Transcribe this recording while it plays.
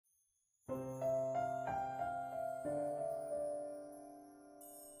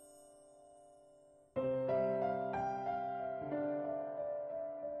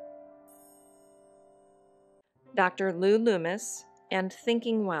Dr. Lou Loomis, and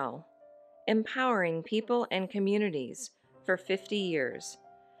Thinking Well, empowering people and communities for 50 years.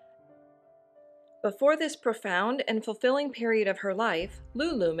 Before this profound and fulfilling period of her life,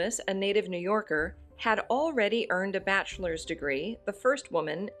 Lou Loomis, a native New Yorker, had already earned a bachelor's degree, the first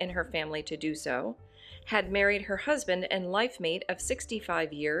woman in her family to do so, had married her husband and life mate of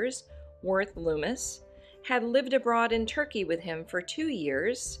 65 years, Worth Loomis, had lived abroad in Turkey with him for 2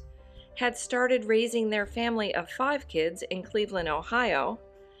 years, had started raising their family of 5 kids in Cleveland, Ohio,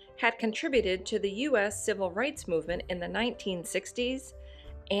 had contributed to the U.S. civil rights movement in the 1960s,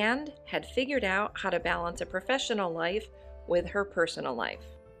 and had figured out how to balance a professional life with her personal life.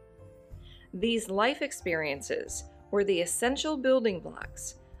 These life experiences were the essential building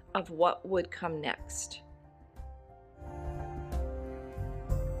blocks of what would come next.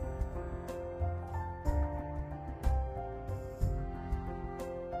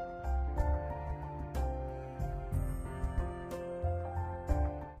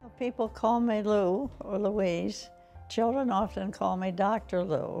 People call me Lou or Louise. Children often call me Dr.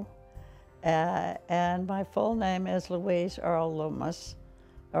 Lou. And my full name is Louise Earl Loomis,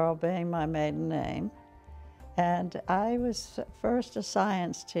 Earl being my maiden name. And I was first a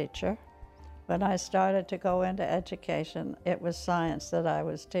science teacher. When I started to go into education, it was science that I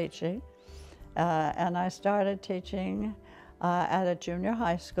was teaching. And I started teaching at a junior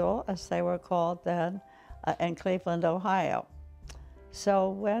high school, as they were called then, in Cleveland, Ohio. So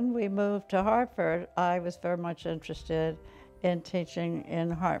when we moved to Hartford, I was very much interested in teaching in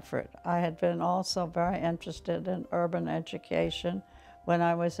Hartford. I had been also very interested in urban education when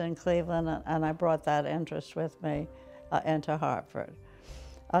I was in Cleveland, and I brought that interest with me into Hartford.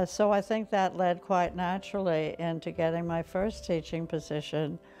 So I think that led quite naturally into getting my first teaching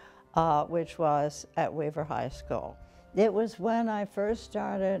position, which was at Weaver High School. It was when I first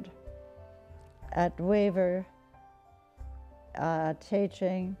started at Weaver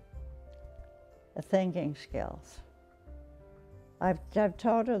teaching thinking skills. I've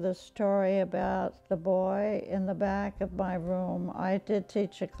told her the story about the boy in the back of my room. I did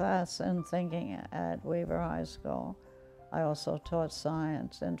teach a class in thinking at Weaver High School. I also taught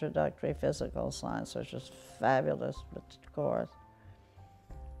science, introductory physical science, which is fabulous course.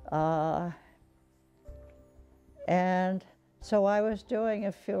 And so I was doing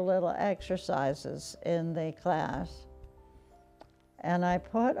a few little exercises in the class. And I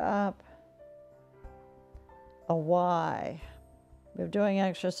put up a Y. We were doing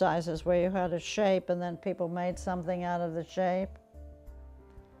exercises where you had a shape and then people made something out of the shape.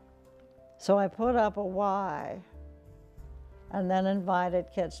 So I put up a Y and then invited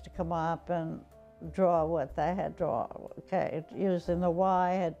kids to come up and draw what they had drawn. Okay, using the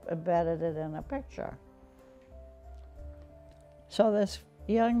Y, had embedded it in a picture. So this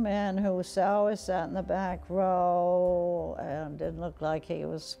young man who always sat in the back row and didn't look like he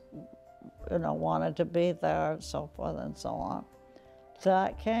was, wanted to be there and so forth and so on. So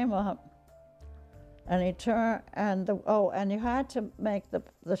I came up and he turned, and you had to make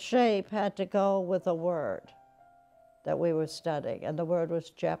the shape had to go with a word that we were studying. And the word was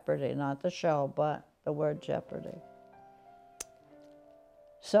Jeopardy, not the show, but the word Jeopardy.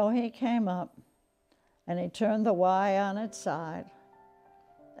 So he came up and he turned the Y on its side.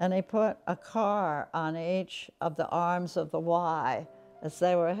 And he put a car on each of the arms of the Y as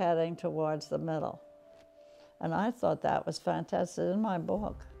they were heading towards the middle. And I thought that was fantastic in my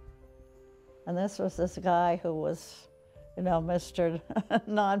book. And this was this guy who was, Mr.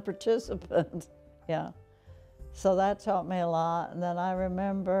 Non-participant. Yeah. So that taught me a lot. And then I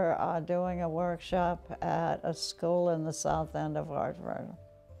remember doing a workshop at a school in the south end of Hartford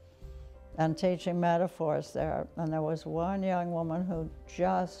and teaching metaphors there. And there was one young woman who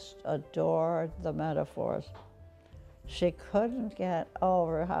just adored the metaphors. She couldn't get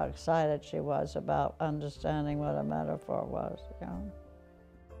over how excited she was about understanding what a metaphor was.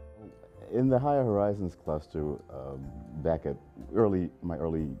 In the Higher Horizons cluster, back at my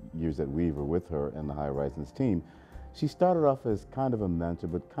early years at Weaver with her and the Higher Horizons team, she started off as kind of a mentor,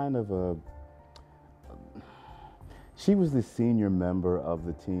 but she was the senior member of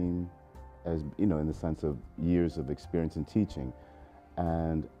the team, as in the sense of years of experience in teaching,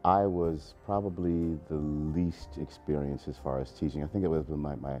 and I was probably the least experienced as far as teaching. I think it would have been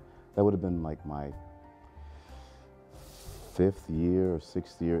that would have been like my 5th year or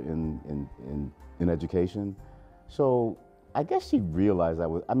 6th year in education. So I guess she realized I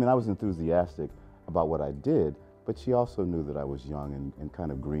was enthusiastic about what I did, but she also knew that I was young and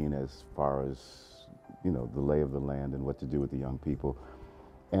kind of green as far as the lay of the land and what to do with the young people.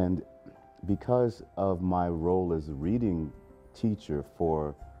 And because of my role as a reading teacher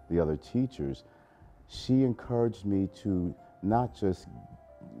for the other teachers, she encouraged me to not just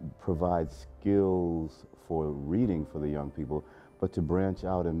provide skills for reading for the young people, but to branch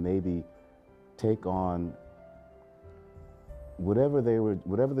out and maybe take on whatever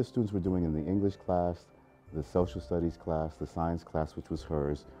the students were doing in the English class, the social studies class, the science class, which was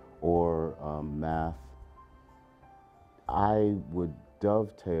hers, or math. I would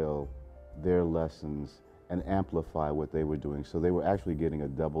dovetail their lessons and amplify what they were doing, so they were actually getting a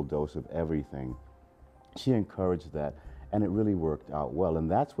double dose of everything. She encouraged that, and it really worked out well,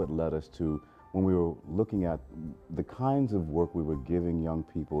 and that's what led us to, when we were looking at the kinds of work we were giving young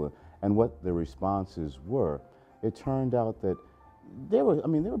people and what their responses were, it turned out that they were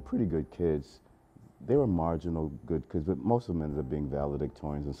pretty good kids. They were marginal good kids, but most of them ended up being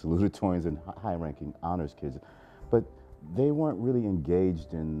valedictorians and salutatorians and high-ranking honors kids. But they weren't really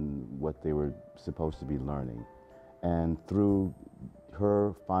engaged in what they were supposed to be learning. And through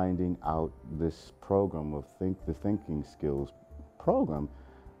her finding out this program of the thinking skills program,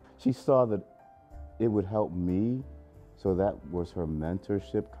 she saw that it would help me, so that was her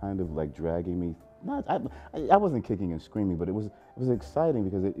mentorship, kind of like dragging me. I wasn't kicking and screaming, but it was exciting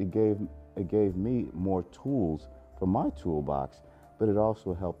because it gave me more tools for my toolbox, but it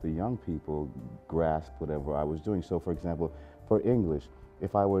also helped the young people grasp whatever I was doing. So, for example, for English,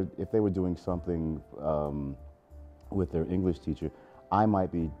 if they were doing something with their English teacher, I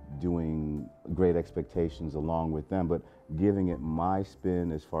might be doing Great Expectations along with them, but giving it my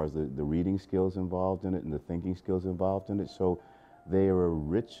spin as far as the reading skills involved in it and the thinking skills involved in it. So they were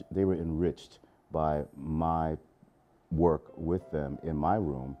enriched by my work with them in my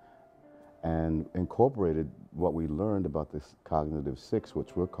room, and incorporated what we learned about this cognitive six,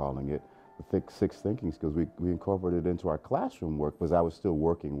 which we're calling it, the six thinking skills. We incorporated it into our classroom work, because I was still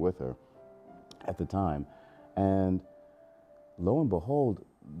working with her at the time. And lo and behold,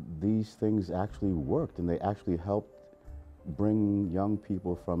 these things actually worked, and they actually helped bring young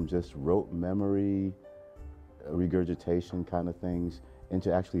people from just rote memory, regurgitation kind of things,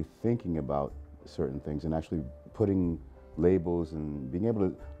 into actually thinking about certain things and actually putting labels and being able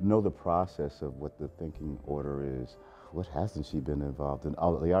to know the process of what the thinking order is. What hasn't she been involved in?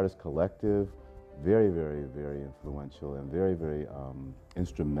 Oh, the Artist Collective, very, very, very influential and very, very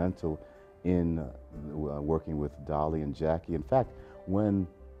instrumental in working with Dolly and Jackie. In fact,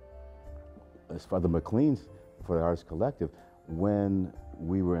 as far as the McLeans for the Artist Collective, when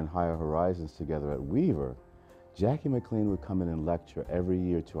we were in Higher Horizons together at Weaver, Jackie McLean would come in and lecture every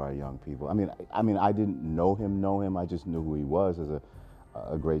year to our young people. I mean, I didn't know him. I just knew who he was as a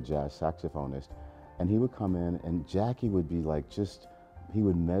great jazz saxophonist. And he would come in, and Jackie would be like, he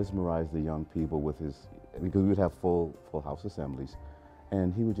would mesmerize the young people with because we would have full house assemblies.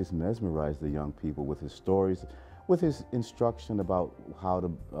 And he would just mesmerize the young people with his stories, with his instruction about how to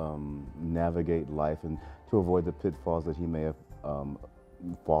navigate life and to avoid the pitfalls that he may have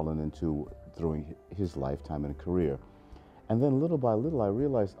fallen into during his lifetime and career. And then little by little I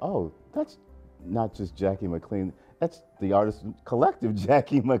realized, oh, that's not just Jackie McLean, that's the Artist Collective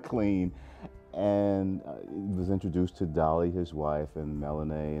Jackie McLean. And was introduced to Dolly, his wife, and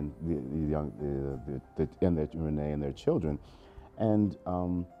Melanie, and Renee and their children, and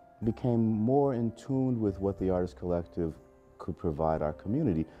became more in tune with what the Artist Collective could provide our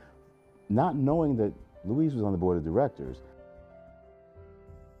community, not knowing that Louise was on the board of directors.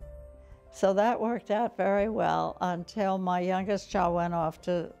 So that worked out very well until my youngest child went off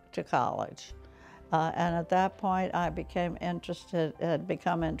to college. And at that point, I had become interested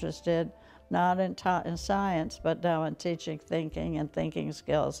not in science, but now in teaching thinking and thinking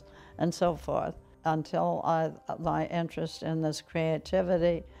skills and so forth, until my interest in this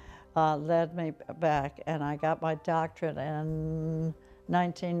creativity led me back, and I got my doctorate in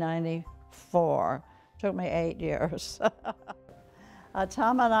 1994. Took me 8 years.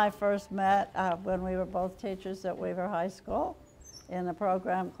 Tom and I first met when we were both teachers at Weaver High School in a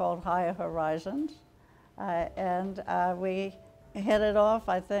program called Higher Horizons. And we hit it off,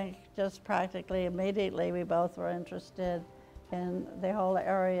 I think, just practically immediately. We both were interested in the whole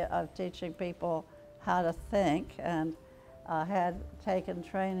area of teaching people how to think, and had taken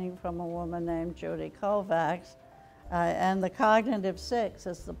training from a woman named Judy Kovacs. And The Cognitive Six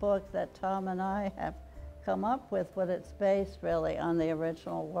is the book that Tom and I have come up with, but it's based really on the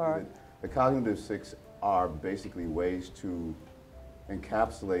original work. The Cognitive Six are basically ways to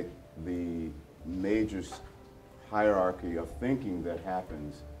encapsulate the major hierarchy of thinking that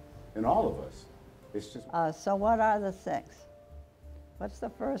happens in all of us. It's just. So what are the six? What's the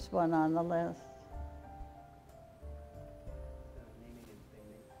first one on the list?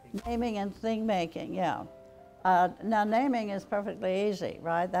 Naming and thing-making, yeah. Now naming is perfectly easy,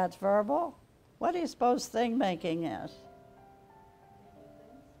 right? That's verbal. What do you suppose thing making is?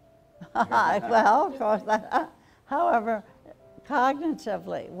 Well, of course, however,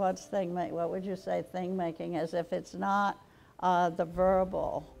 cognitively, what's thing make? What would you say thing making is if it's not the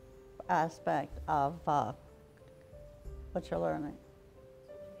verbal aspect of what you're learning?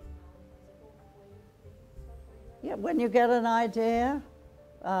 Yeah, when you get an idea,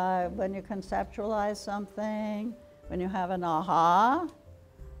 when you conceptualize something, when you have an aha,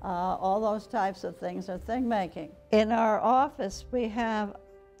 all those types of things are thing making. In our office, we have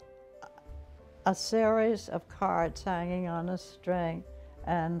a series of cards hanging on a string,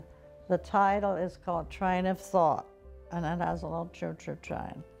 and the title is called Train of Thought, and it has a little choo-choo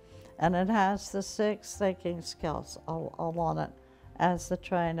train. And it has the 6 thinking skills all on it as the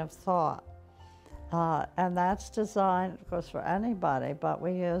train of thought. And that's designed, of course, for anybody, but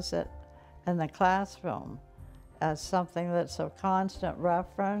we use it in the classroom as something that's a constant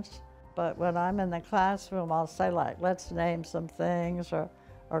reference. But when I'm in the classroom, I'll say, like, let's name some things or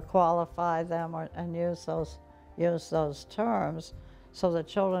qualify them and use those terms so the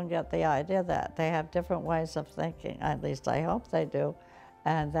children get the idea that they have different ways of thinking, at least I hope they do,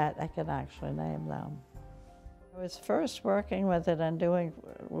 and that I can actually name them. I was first working with it and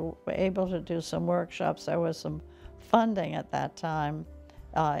able to do some workshops. There was some funding at that time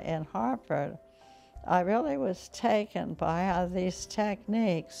in Hartford. I really was taken by how these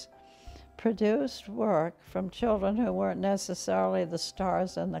techniques produced work from children who weren't necessarily the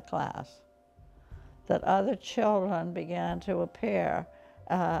stars in the class, that other children began to appear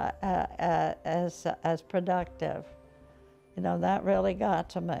as productive. You know, that really got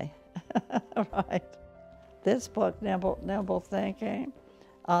to me, right? This book, Nimble Thinking,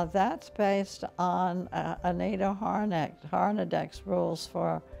 that's based on Anita Harnadeck's rules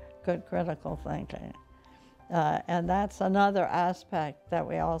for good critical thinking. And that's another aspect that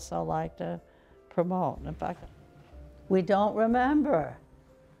we also like to promote. In fact, we don't remember,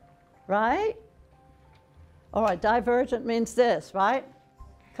 right? All right, divergent means this, right?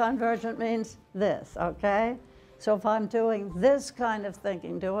 Convergent means this, okay? So if I'm doing this kind of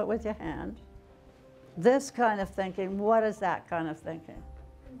thinking, do it with your hand. This kind of thinking, what is that kind of thinking?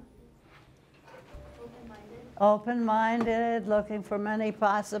 Open-minded, looking for many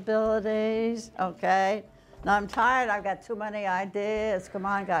possibilities, okay? Now I'm tired, I've got too many ideas. Come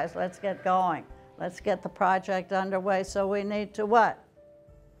on, guys, let's get going. Let's get the project underway. So we need to what?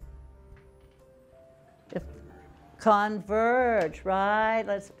 Converge, right?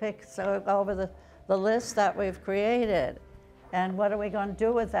 Let's pick over the list that we've created. And what are we going to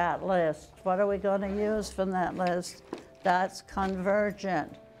do with that list? What are we going to use from that list? That's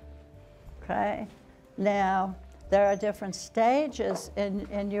convergent, okay? Now, there are different stages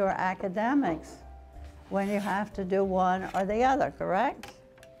in your academics when you have to do one or the other, correct?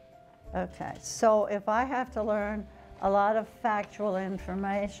 Okay, so if I have to learn a lot of factual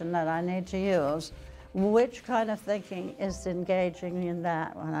information that I need to use, which kind of thinking is engaging in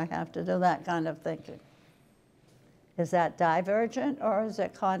that when I have to do that kind of thinking? Is that divergent or is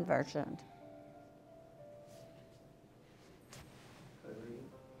it convergent?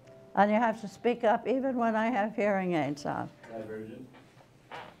 And you have to speak up even when I have hearing aids on. Divergent.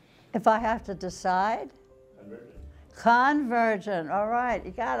 If I have to decide? Convergent. Convergent, all right.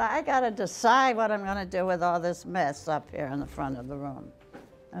 I got to decide what I'm going to do with all this mess up here in the front of the room.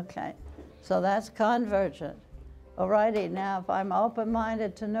 Okay, so that's convergent. All righty, now if I'm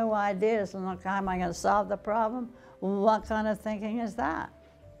open-minded to new ideas and look, how am I going to solve the problem? What kind of thinking is that?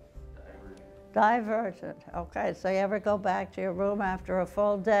 Divergent. Okay, so you ever go back to your room after a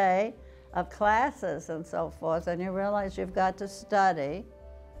full day of classes and so forth, and you realize you've got to study?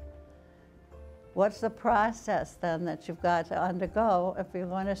 What's the process then that you've got to undergo if you're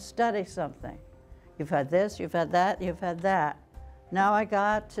going to study something? You've had this, you've had that, you've had that. Now I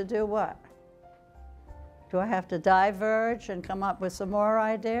got to do what? Do I have to diverge and come up with some more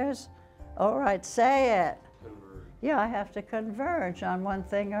ideas? All right, say it. Yeah, I have to converge on one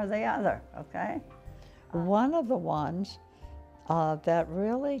thing or the other, okay? One of the ones that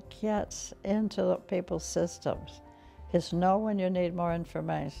really gets into people's systems is know when you need more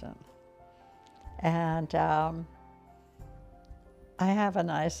information. And I have a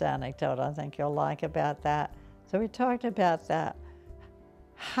nice anecdote I think you'll like about that. So we talked about that.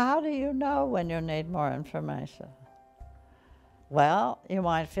 How do you know when you need more information? Well, you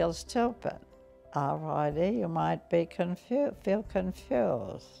might feel stupid. Alrighty, you might be feel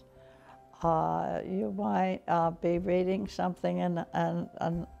confused. You might be reading something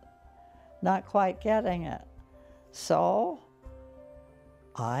and not quite getting it. So,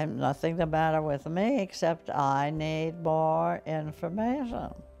 nothing the matter with me except I need more information.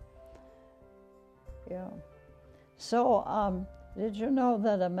 Yeah. So, did you know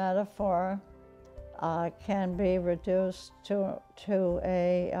that a metaphor can be reduced to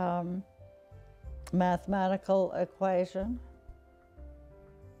a mathematical equation?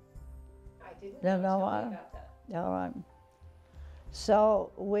 I didn't You know. know, Tell me about that. all right.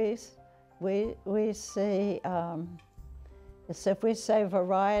 So we see, it's if we say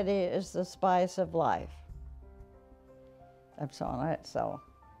variety is the spice of life. That's all right.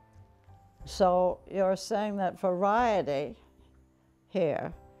 So you're saying that variety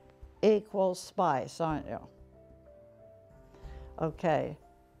here equals spice, aren't you? Okay.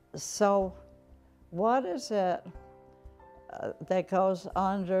 So what is it that goes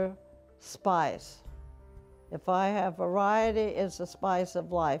under spice? If I have variety is the spice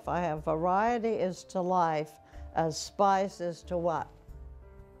of life, I have variety is to life as spice is to what?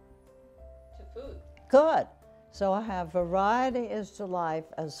 To food. Good. So I have variety is to life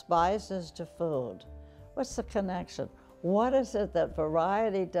as spice is to food. What's the connection? What is it that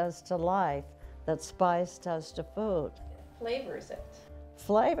variety does to life that spice does to food? It flavors it.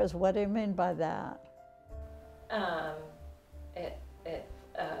 Flavors, what do you mean by that?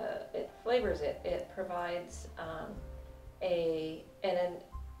 It flavors it. It provides a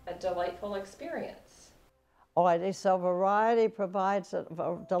delightful experience. Alrighty, so variety provides a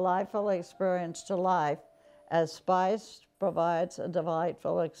delightful experience to life as spice provides a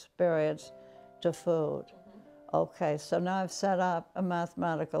delightful experience to food. Mm-hmm. Okay, so now I've set up a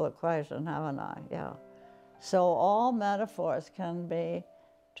mathematical equation, haven't I? Yeah. So all metaphors can be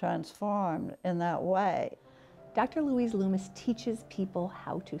transformed in that way. Dr. Louise Loomis teaches people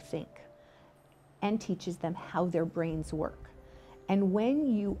how to think and teaches them how their brains work. And when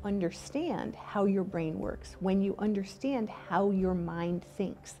you understand how your brain works, when you understand how your mind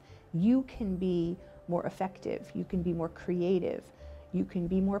thinks, you can be more effective, you can be more creative, you can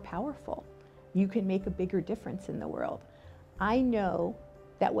be more powerful, you can make a bigger difference in the world. I know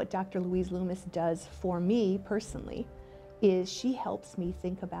that what Dr. Louise Loomis does for me personally is she helps me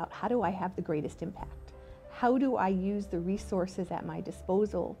think about how do I have the greatest impact? How do I use the resources at my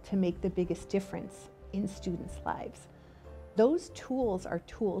disposal to make the biggest difference in students' lives? Those tools are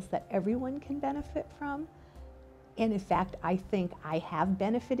tools that everyone can benefit from. And in fact, I think I have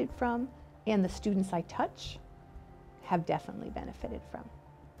benefited from, and the students I touch have definitely benefited from.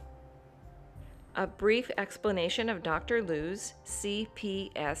 A brief explanation of Dr. Lou's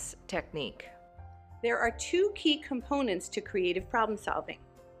CPS technique. There are two key components to creative problem solving.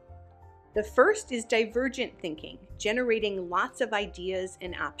 The first is divergent thinking, generating lots of ideas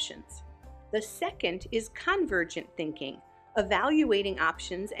and options. The second is convergent thinking, evaluating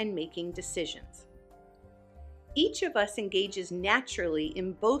options and making decisions. Each of us engages naturally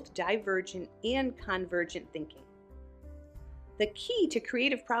in both divergent and convergent thinking. The key to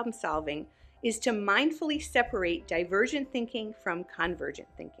creative problem solving is to mindfully separate divergent thinking from convergent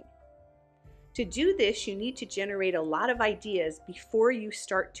thinking. To do this, you need to generate a lot of ideas before you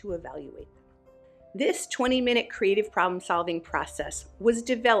start to evaluate them. This 20-minute creative problem-solving process was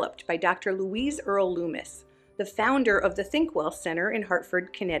developed by Dr. Louise Earl Loomis, the founder of the ThinkWell Center in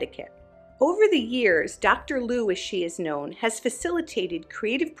Hartford, Connecticut. Over the years, Dr. Lou, as she is known, has facilitated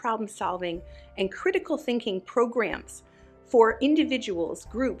creative problem-solving and critical thinking programs for individuals,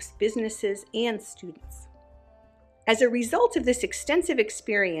 groups, businesses, and students. As a result of this extensive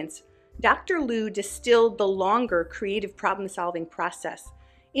experience, Dr. Lou distilled the longer creative problem-solving process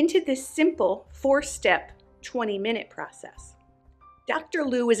into this simple 4-step 20-minute process. Dr.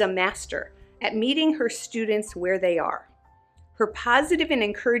 Lou is a master at meeting her students where they are. Her positive and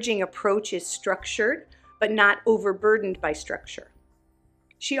encouraging approach is structured, but not overburdened by structure.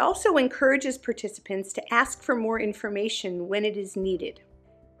 She also encourages participants to ask for more information when it is needed.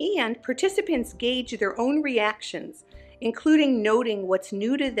 And participants gauge their own reactions, including noting what's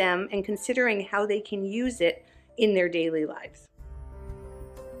new to them and considering how they can use it in their daily lives.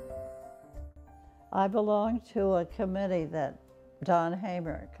 I belong to a committee that Don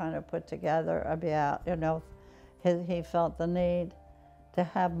Hamer kind of put together about, he felt the need to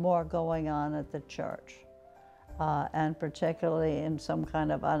have more going on at the church, and particularly in some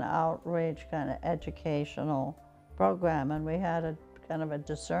kind of an outreach, kind of educational program. And we had a kind of a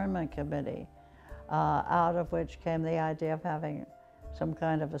discernment committee, out of which came the idea of having some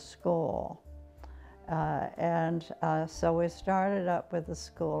kind of a school. So we started up with the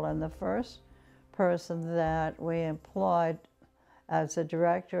school, and the first person that we employed as the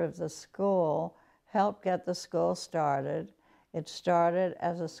director of the school helped get the school started. It started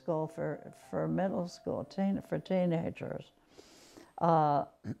as a school for middle school, for teenagers.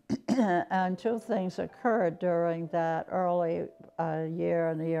 And two things occurred during that early year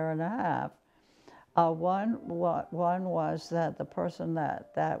and a half. One was that the person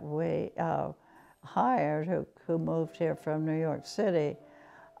that we hired, who moved here from New York City,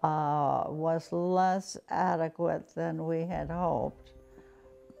 was less adequate than we had hoped.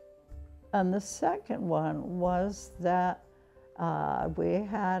 And the second one was that we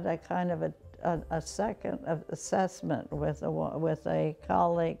had a kind of a second assessment with a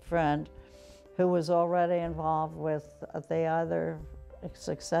colleague friend who was already involved with the other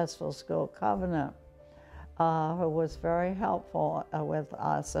successful school, Covenant, who was very helpful with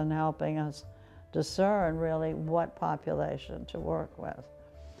us in helping us discern really what population to work with.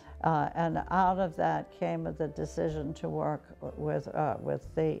 And out of that came the decision to work with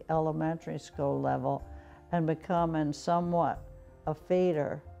the elementary school level and become in somewhat a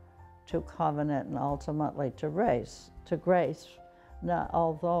feeder to Covenant and ultimately to Grace,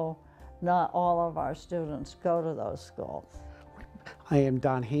 although not all of our students go to those schools. I am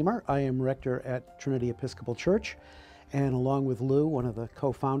Don Hamer. I am rector at Trinity Episcopal Church, and along with Lou, one of the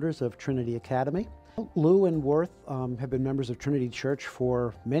co-founders of Trinity Academy. Lou and Worth have been members of Trinity Church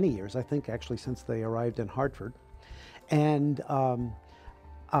for many years, I think actually since they arrived in Hartford. And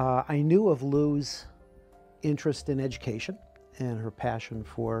I knew of Lou's interest in education and her passion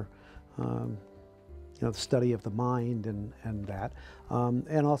for the study of the mind and that.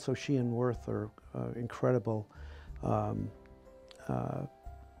 And also she and Worth are incredible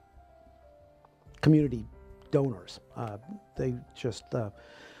community donors. They just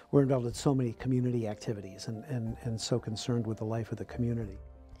were involved in so many community activities and so concerned with the life of the community.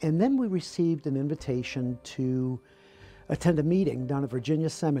 And then we received an invitation to attend a meeting down at Virginia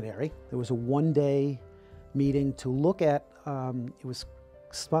Seminary. There was a one-day meeting to look at, it was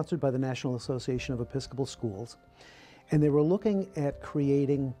sponsored by the National Association of Episcopal Schools, and they were looking at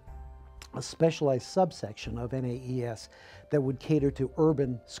creating a specialized subsection of NAES that would cater to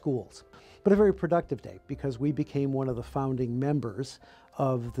urban schools. But a very productive day, because we became one of the founding members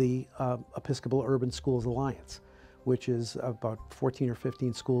of the Episcopal Urban Schools Alliance, which is about 14 or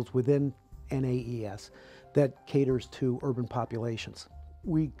 15 schools within NAES that caters to urban populations.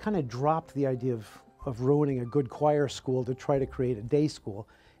 We kind of dropped the idea of ruining a good choir school to try to create a day school,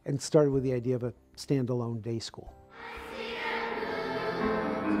 and started with the idea of a standalone day school.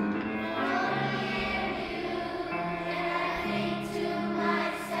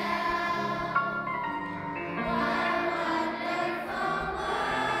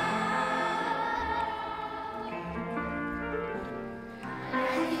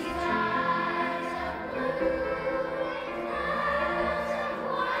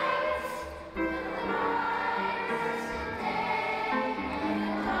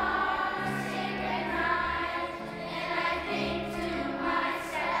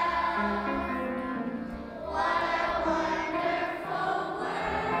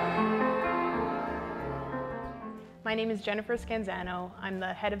 My name is Jennifer Scanzano. I'm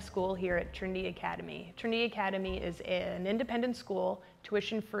the head of school here at Trinity Academy. Trinity Academy is an independent school,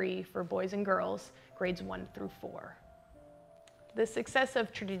 tuition-free for boys and girls, grades 1 through 4. The success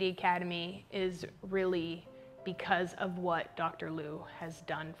of Trinity Academy is really because of what Dr. Lou has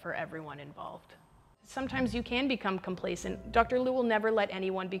done for everyone involved. Sometimes you can become complacent. Dr. Lou will never let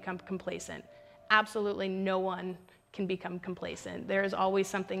anyone become complacent. Absolutely no one can become complacent. There is always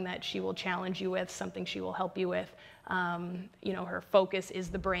something that she will challenge you with, something she will help you with. Her focus is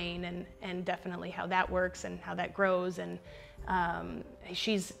the brain and definitely how that works and how that grows. And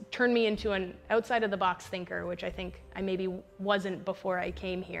she's turned me into an outside of the box thinker, which I think I maybe wasn't before I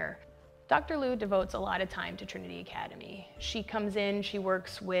came here. Dr. Lou devotes a lot of time to Trinity Academy. She comes in, she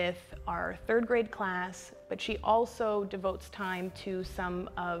works with our 3rd grade class, but she also devotes time to some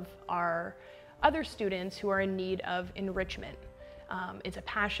of our other students who are in need of enrichment. It's a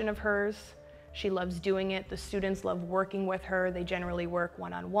passion of hers. She loves doing it. The students love working with her. They generally work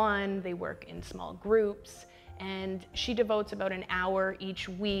one-on-one. They work in small groups. And she devotes about an hour each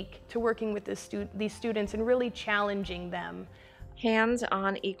week to working with these students and really challenging them.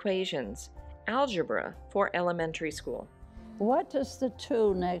 Hands-on equations, algebra for elementary school. What does the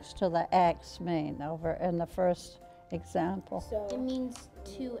 2 next to the X mean over in the first example? So it means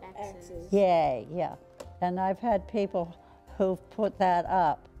 2 X's. Yeah. And I've had people who've put that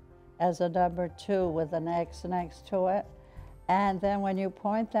up as a number 2 with an X next to it. And then when you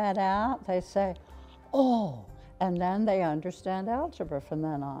point that out, they say, oh, and then they understand algebra from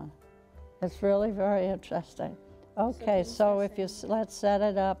then on. It's really very interesting. Okay, so if you, let's set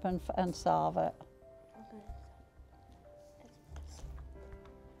it up and solve it.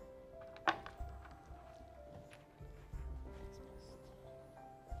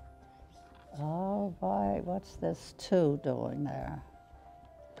 Oh boy, what's this 2 doing there?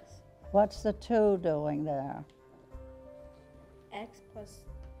 What's the 2 doing there? X plus,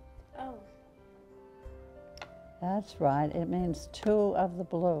 oh, That's right, it means 2 of the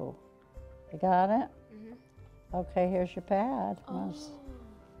blue. You got it? Okay, here's your pad.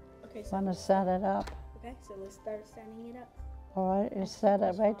 okay, so, Want to set it up? okay, so let's start setting it up. All right, you set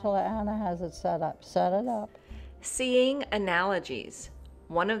it, wait till Anna has it set up. Set it up. Seeing analogies,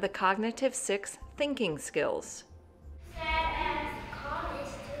 one of the cognitive 6 thinking skills. Sad as calm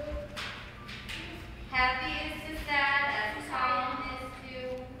is to. Happy is to sad as calm is to.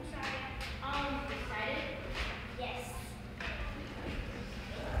 Excited? Yes.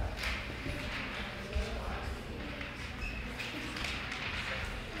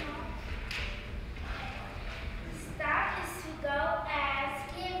 Stop is to go as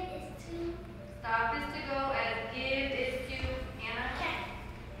give is to. Stop is to go as give is to. Anna? Okay.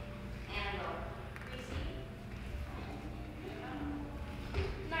 Anna go.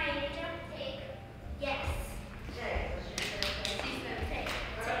 Take. Yes. Take.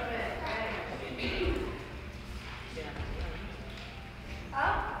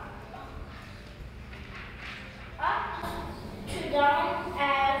 Up. Up. To down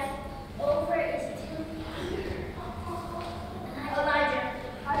as over is to. Elijah.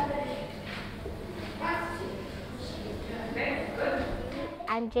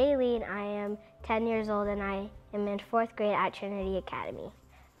 I'm Jaylene. I am 10 years old and I am in 4th grade at Trinity Academy.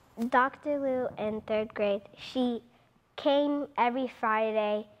 Dr. Lou in 3rd grade, she came every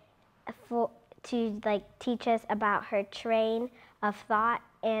Friday to teach us about her train of thought,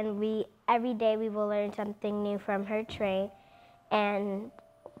 and every day we will learn something new from her train. And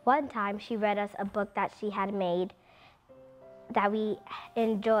one time she read us a book that she had made that we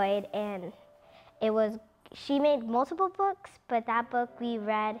enjoyed, and she made multiple books, but that book we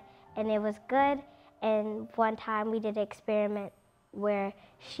read and it was good. And one time we did an experiment where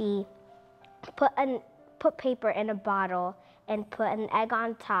she put paper in a bottle and put an egg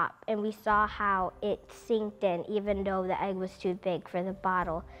on top, and we saw how it sinked in even though the egg was too big for the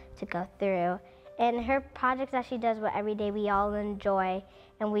bottle to go through. And her projects that she does every day we all enjoy,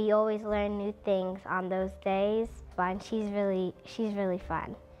 and we always learn new things on those days. Fun. She's really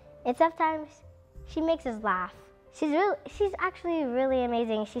fun. And sometimes she makes us laugh. She's actually really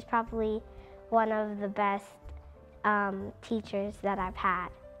amazing. She's probably one of the best teachers that I've had.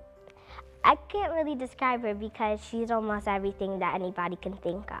 I can't really describe her because she's almost everything that anybody can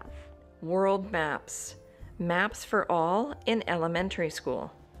think of. World maps. Maps for all in elementary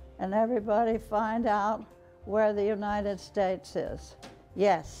school. And everybody find out where the United States is.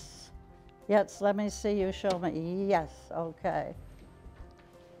 Yes. Yes, let me see you show me. Yes, okay.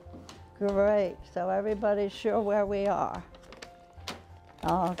 Great, so everybody's sure where we are.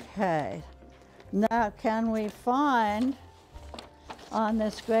 Okay. Now, can we find on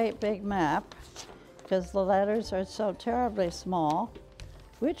this great big map, because the letters are so terribly small,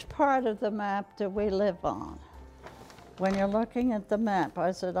 which part of the map do we live on? When you're looking at the map,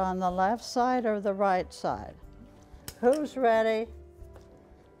 is it on the left side or the right side? Who's ready?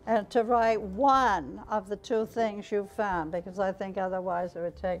 And to write one of the 2 things you found, because I think otherwise it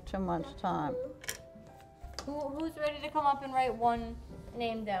would take too much time. Who's ready to come up and write one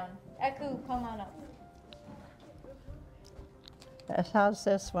name down? Eku, come on up. How's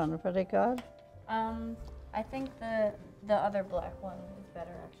this one? Pretty good? I think the other black one is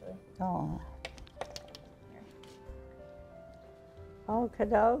better actually. Oh. Okie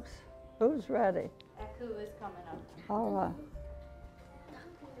dokes. Who's ready? Eku is coming up. All right.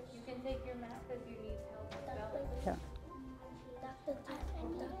 You can take your map if you need help with spelling.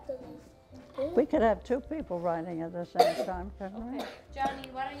 Yeah. We could have 2 people writing at the same time, couldn't we? Okay, Johnny,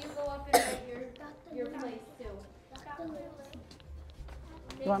 why don't you go up and write your place too?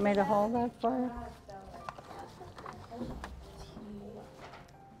 You want me to hold that for you?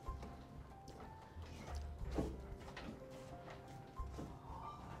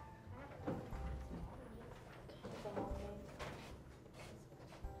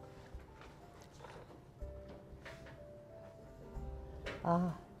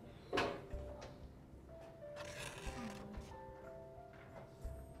 Ah.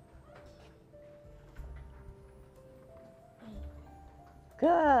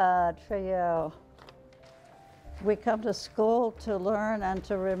 Good for you. We come to school to learn and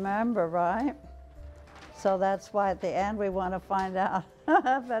to remember, right? So that's why at the end we want to find out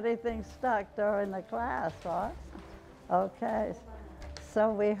if anything stuck during the class, right? Okay.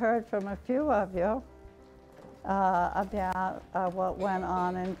 So we heard from a few of you about what went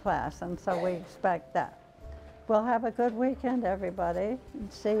on in class, and so we expect that. We'll have a good weekend, everybody,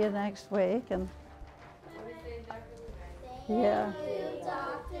 and see you next week. And Yeah.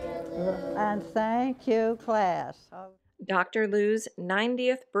 And thank you, class. Dr. Lou's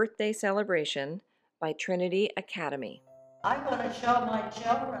 90th birthday celebration by Trinity Academy. I'm going to show my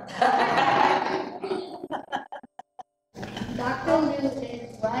children. Dr. Lou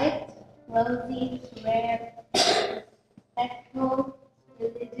is bright, rosy, rare, respectful,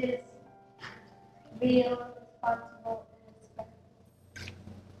 religious, real, responsible, and respectful.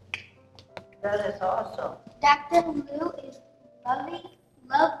 That is awesome. Dr. Lou is loving,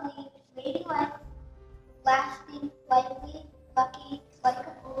 lovely, ladylike, lasting, lively, lucky,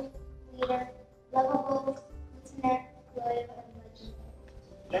 likable, leader, lovable, listener, loyal, and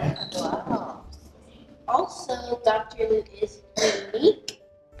legendary. Wow. Also, Dr. Lou is unique,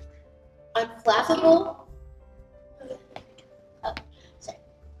 unflappable.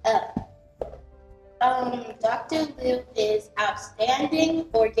 Dr. Lou is outstanding,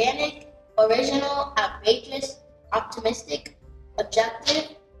 organic, original, outrageous, optimistic,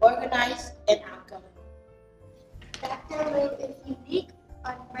 objective, organized, and outgoing. Dr. Lou is unique,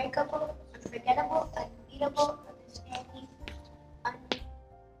 unbreakable, unforgettable, unbeatable, understanding,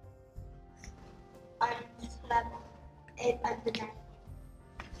 unflappable, and undeniable.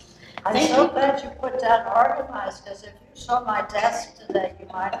 I'm so glad you put that organized, because if you saw my desk today, you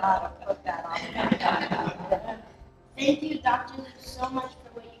might not have put that on. Thank you, Dr. Lou, so much for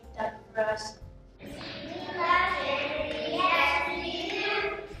what you've done for us. We love Trinity, yes we do.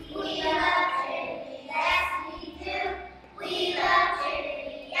 We love Trinity, yes we do. We love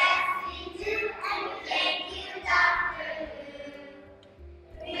Trinity, yes we do. And we thank you, Dr. Lou.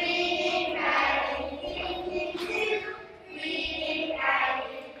 Reading, writing, thinking too. Reading,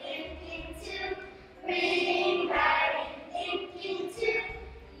 writing, thinking too. Reading, writing, thinking too.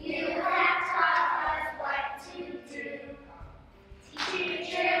 You have taught us what to do.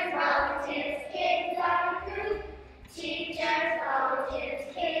 Teachers, volunteers, kids are the group. Teachers, volunteers,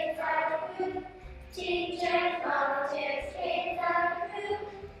 kids are the group. Teachers, volunteers, kids are the group.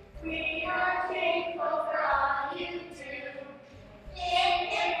 We are thankful for all you do. Hip,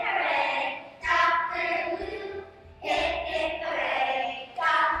 hip, hooray, Dr. Lou. Hip, hip, hooray,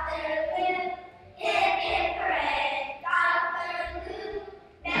 Dr. Lou. Hip, hip, hooray, Dr. Lou.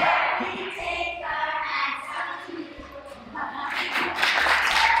 Now we take our hats off to you.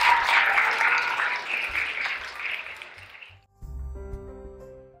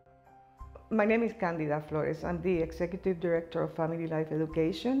 My name is Candida Flores. I'm the Executive Director of Family Life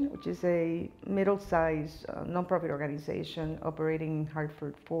Education, which is a middle-sized nonprofit organization operating in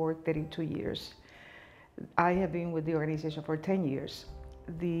Hartford for 32 years. I have been with the organization for 10 years.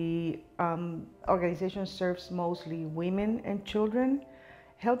 The organization serves mostly women and children,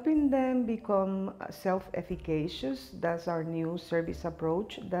 helping them become self-efficacious. That's our new service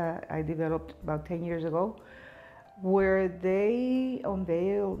approach that I developed about 10 years ago, where they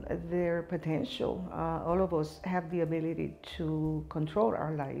unveil their potential. All of us have the ability to control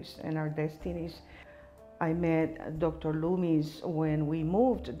our lives and our destinies. I met Dr. Loomis when we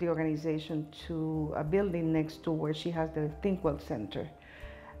moved the organization to a building next to where she has the Think Well Center.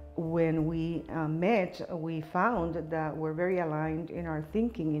 When we met, we found that we're very aligned in our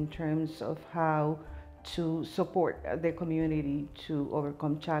thinking in terms of how to support the community to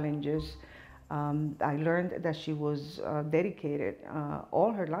overcome challenges. I learned that she was dedicated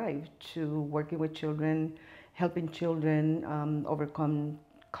all her life to working with children, helping children overcome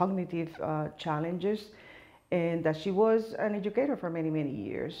cognitive challenges, and that she was an educator for many, many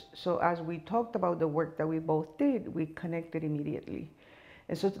years. So as we talked about the work that we both did, we connected immediately.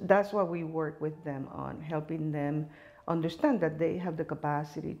 And so that's what we work with them on, helping them understand that they have the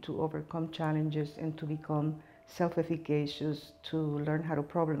capacity to overcome challenges and to become self-efficacious, to learn how to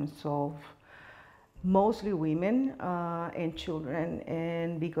problem solve. Mostly women and children,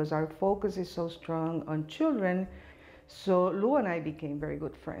 and because our focus is so strong on children, so Lou and I became very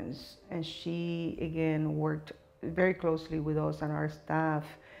good friends, and she again worked very closely with us and our staff.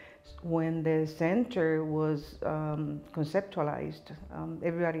 When the center was conceptualized,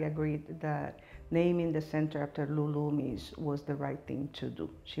 everybody agreed that naming the center after Lou Loomis was the right thing to do.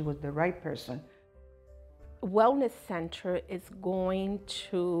 She was the right person. Wellness Center is going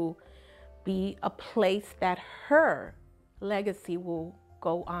to be a place that her legacy will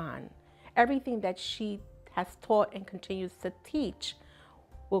go on. Everything that she has taught and continues to teach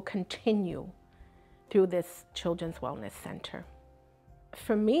will continue through this Children's Wellness Center.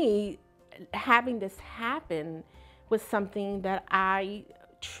 For me, having this happen was something that I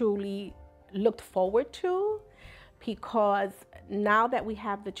truly looked forward to, because now that we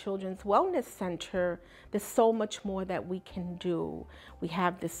have the Children's Wellness Center, there's so much more that we can do. We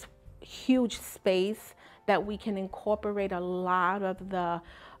have this huge space that we can incorporate a lot of the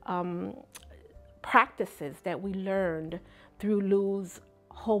practices that we learned through Lou's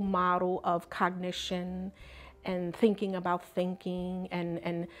whole model of cognition and thinking about thinking,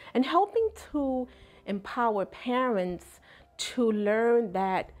 and helping to empower parents to learn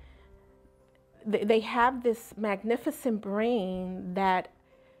that they have this magnificent brain that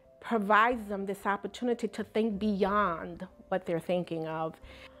provides them this opportunity to think beyond what they're thinking of.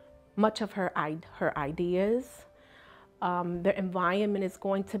 Much of her ideas, their environment is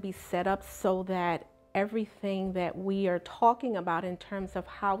going to be set up so that everything that we are talking about in terms of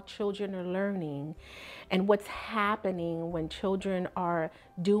how children are learning and what's happening when children are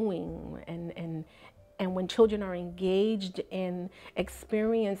doing and when children are engaged in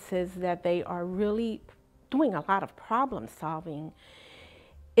experiences that they are really doing a lot of problem solving,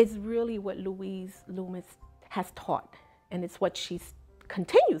 is really what Louise Loomis has taught, and it's what she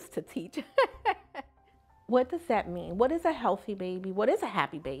continues to teach. What does that mean? What is a healthy baby? What is a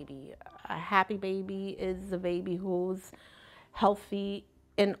happy baby? A happy baby is a baby who's healthy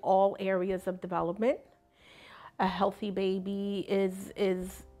in all areas of development. A healthy baby is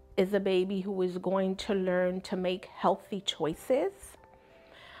a baby who is going to learn to make healthy choices.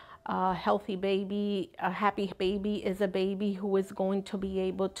 A happy baby is a baby who is going to be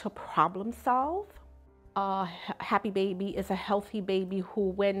able to problem solve. A happy baby is a healthy baby who,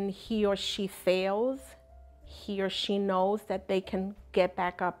 when he or she fails, he or she knows that they can get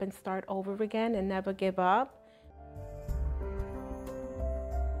back up and start over again and never give up.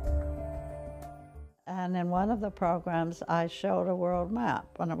 And in one of the programs, I showed a world map,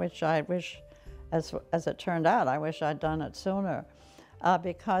 which I wish, as it turned out, I wish I'd done it sooner.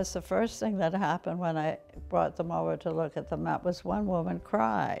 Because the first thing that happened when I brought them over to look at the map was one woman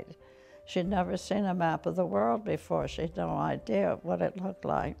cried. She'd never seen a map of the world before. She had no idea what it looked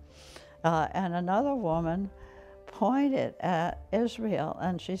like. And another woman pointed at Israel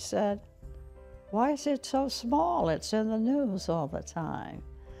and she said, "Why is it so small? It's in the news all the time."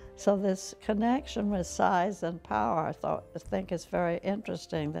 So this connection with size and power, I think is very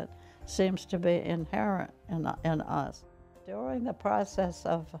interesting, that seems to be inherent in us. During the process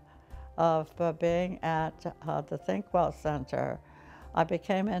of being at the Think Well Center, I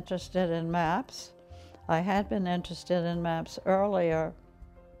became interested in maps. I had been interested in maps earlier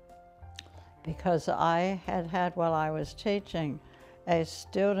because I had, while I was teaching, a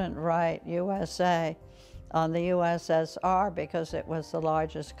student write USA on the USSR because it was the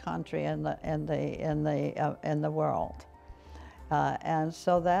largest country in the world, and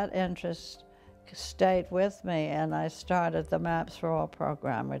so that interest stayed with me, and I started the Maps for All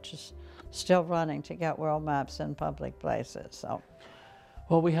program, which is still running to get world maps in public places. So.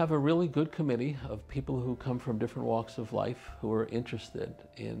 Well, we have a really good committee of people who come from different walks of life who are interested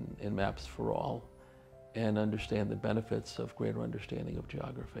in Maps for All and understand the benefits of greater understanding of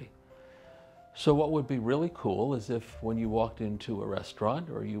geography. So what would be really cool is if when you walked into a restaurant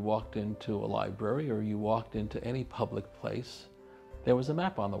or you walked into a library or you walked into any public place, there was a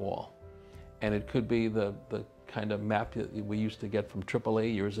map on the wall. And it could be the kind of map that we used to get from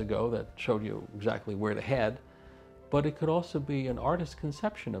AAA years ago that showed you exactly where to head. But it could also be an artist's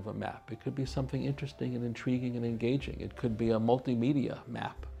conception of a map. It could be something interesting and intriguing and engaging. It could be a multimedia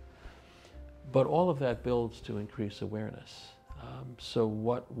map. But all of that builds to increase awareness. So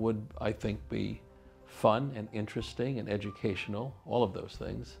what would, I think, be fun and interesting and educational, all of those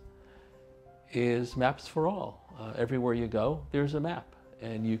things, is Maps for All. Everywhere you go, there's a map.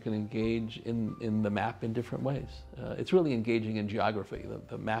 And you can engage in the map in different ways. It's really engaging in geography.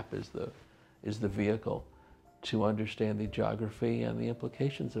 The map is the vehicle to understand the geography and the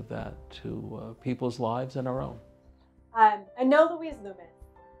implications of that to people's lives and our own. I know Louise Loomis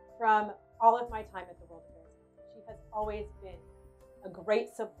from all of my time at the World Affairs Council. She has always been a great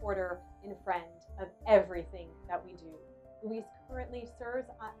supporter and friend of everything that we do. Louise currently serves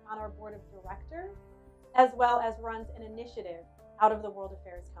on our board of directors, as well as runs an initiative out of the World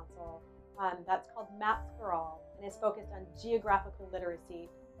Affairs Council that's called Maps for All, and is focused on geographical literacy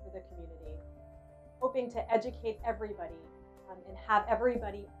for the community, hoping to educate everybody and have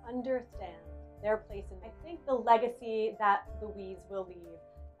everybody understand their place. And I think the legacy that Louise will leave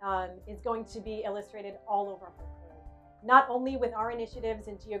is going to be illustrated all over her career, not only with our initiatives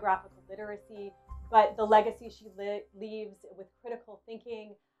in geographical literacy, but the legacy she leaves with critical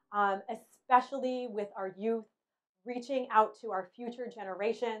thinking, especially with our youth, reaching out to our future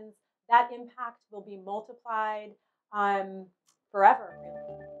generations. That impact will be multiplied forever,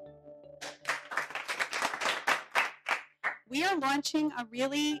 really. We are launching a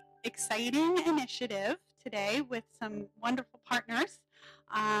really exciting initiative today with some wonderful partners.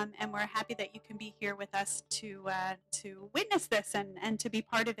 and we're happy that you can be here with us to witness this and to be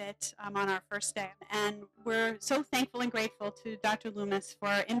part of it on our first day. And we're so thankful and grateful to Dr. Loomis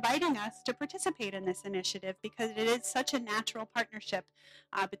for inviting us to participate in this initiative, because it is such a natural partnership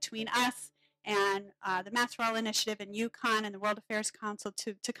between us and the Maps for All Initiative and UConn and the World Affairs Council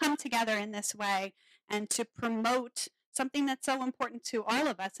to come together in this way and to promote something that's so important to all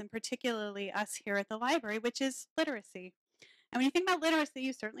of us, and particularly us here at the library, which is literacy. And when you think about literacy,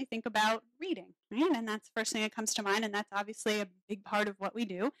 you certainly think about reading, right? And that's the first thing that comes to mind, and that's obviously a big part of what we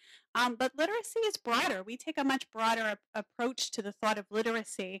do. But literacy is broader. We take a much broader approach to the thought of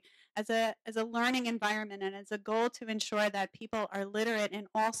literacy as a learning environment and as a goal to ensure that people are literate in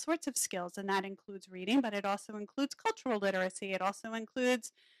all sorts of skills, and that includes reading, but it also includes cultural literacy. It also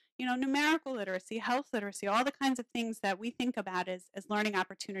includes numerical literacy, health literacy, all the kinds of things that we think about as learning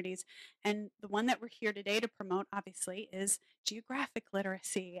opportunities. And the one that we're here today to promote, obviously, is geographic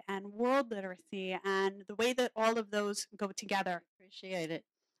literacy and world literacy and the way that all of those go together. Appreciate it.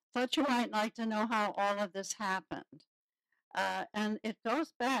 Thought you might like to know how all of this happened. And it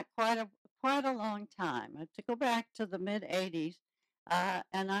goes back quite a long time. To go back to the mid-'80s,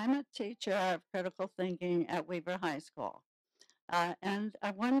 and I'm a teacher of critical thinking at Weaver High School. And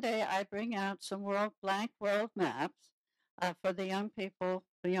one day I bring out some blank world maps for the young people,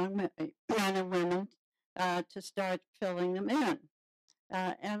 the young men and women, to start filling them in.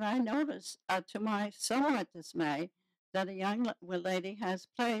 And I noticed, to my somewhat dismay, that a young lady has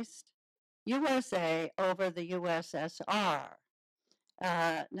placed USA over the USSR.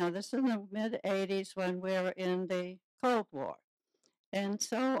 Now, this is in the mid-'80s when we were in the Cold War. And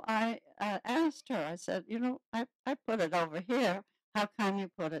so I asked her, I said, I put it over here. How come you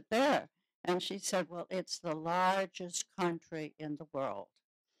put it there? And she said, well, it's the largest country in the world.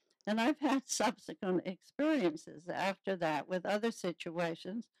 And I've had subsequent experiences after that with other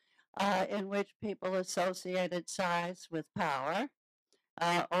situations in which people associated size with power.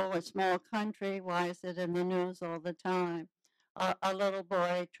 Oh, a small country, why is it in the news all the time? A little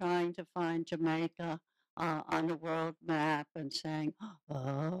boy trying to find Jamaica on a world map and saying,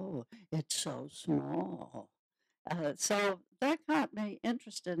 oh, it's so small. So that got me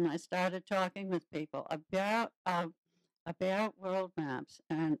interested, and I started talking with people about world maps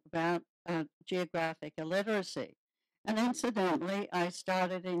and about geographic illiteracy. And incidentally, I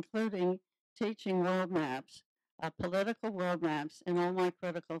started including teaching world maps, political world maps, in all my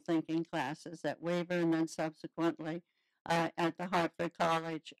critical thinking classes at Weaver and then subsequently at the Hartford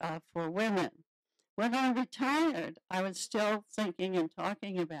College for Women. When I retired, I was still thinking and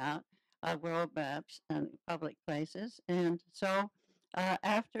talking about world maps and public places. And so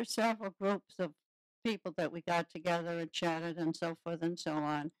after several groups of people that we got together and chatted and so forth and so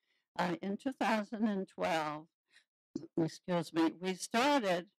on, in 2012, excuse me, we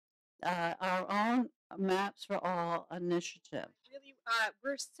started our own Maps for All initiative. Really,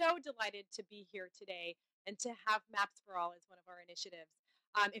 we're so delighted to be here today and to have Maps for All as one of our initiatives.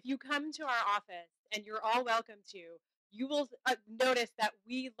 If you come to our office, and you're all welcome to, you will notice that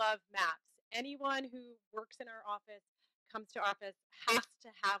we love maps. Anyone who works in our office, comes to office, has to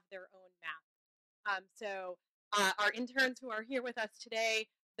have their own map. So our interns who are here with us today,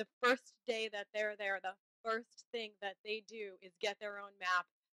 the first day that they're there, the first thing that they do is get their own map.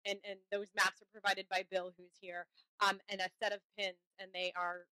 And those maps are provided by Bill, who's here, and a set of pins. And they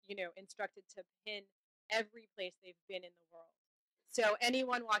are, instructed to pin every place they've been in the world. So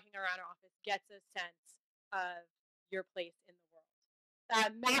anyone walking around our office gets a sense of your place in the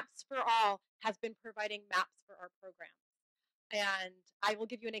world. Maps for All has been providing maps for our program. And I will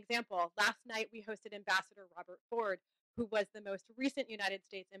give you an example. Last night we hosted Ambassador Robert Ford, who was the most recent United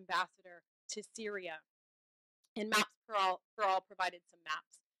States ambassador to Syria. And Maps for All provided some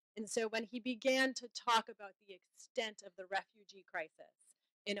maps. And so when he began to talk about the extent of the refugee crisis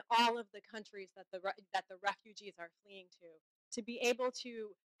in all of the countries that the refugees are fleeing to be able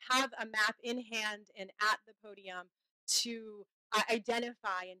to have a map in hand and at the podium to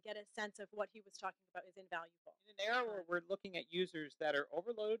identify and get a sense of what he was talking about is invaluable. In an era where we're looking at users that are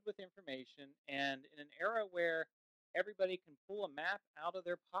overloaded with information, and in an era where everybody can pull a map out of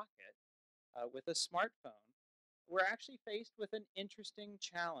their pocket with a smartphone, we're actually faced with an interesting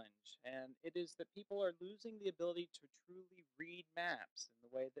challenge, and it is that people are losing the ability to truly read maps in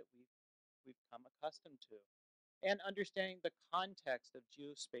the way that we've come accustomed to, and understanding the context of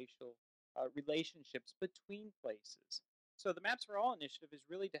geospatial relationships between places. So the Maps for All initiative is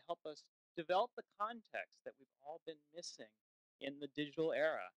really to help us develop the context that we've all been missing in the digital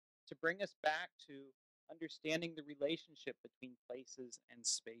era, to bring us back to understanding the relationship between places and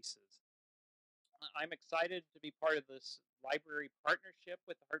spaces. I'm excited to be part of this library partnership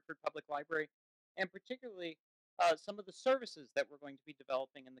with the Hartford Public Library, and particularly some of the services that we're going to be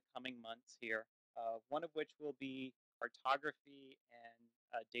developing in the coming months here, one of which will be cartography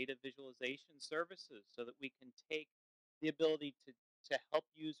and data visualization services so that we can take the ability to help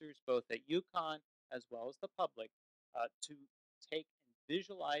users both at UConn as well as the public to take and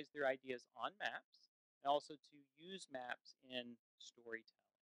visualize their ideas on maps and also to use maps in storytelling.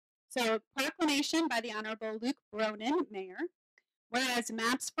 So, proclamation by the Honorable Luke Bronin, Mayor. Whereas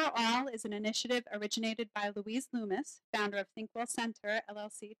Maps for All is an initiative originated by Louise Loomis, founder of Thinkwell Center,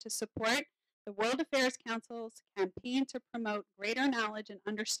 LLC, to support the World Affairs Council's campaign to promote greater knowledge and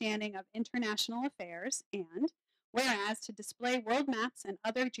understanding of international affairs, and whereas to display world maps and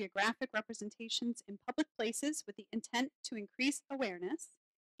other geographic representations in public places with the intent to increase awareness,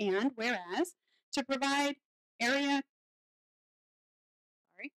 and whereas to provide area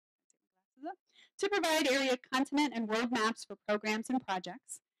continent and world maps for programs and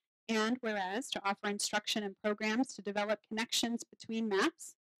projects, and whereas to offer instruction and programs to develop connections between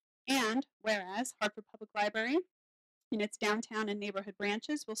maps, and whereas Hartford Public Library in its downtown and neighborhood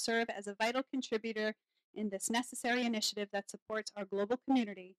branches will serve as a vital contributor in this necessary initiative that supports our global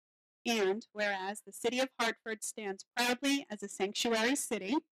community, and whereas the City of Hartford stands proudly as a sanctuary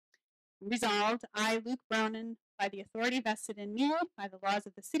city. Resolved, I, Luke Bronin, by the authority vested in me by the laws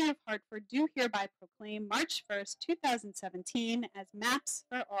of the City of Hartford, do hereby proclaim March 1st, 2017 as Maps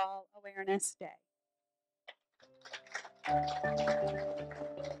for All Awareness Day.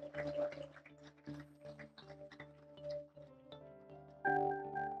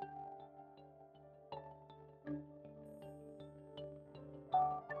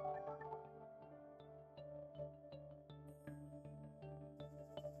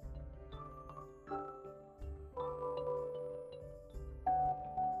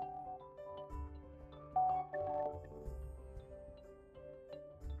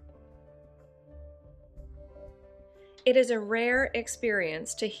 It is a rare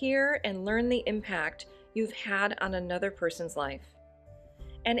experience to hear and learn the impact you've had on another person's life.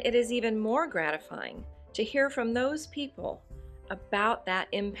 And it is even more gratifying to hear from those people about that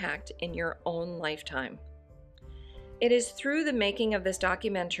impact in your own lifetime. It is through the making of this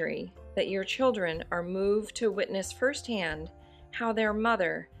documentary that your children are moved to witness firsthand how their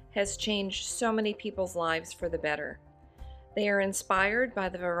mother has changed so many people's lives for the better. They are inspired by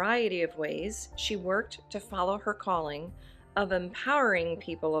the variety of ways she worked to follow her calling of empowering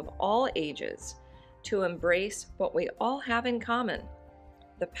people of all ages to embrace what we all have in common,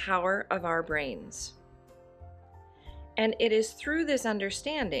 the power of our brains. And it is through this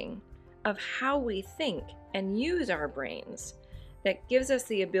understanding of how we think and use our brains that gives us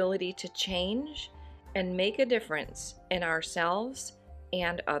the ability to change and make a difference in ourselves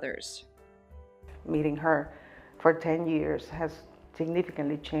and others. Meeting her for 10 years has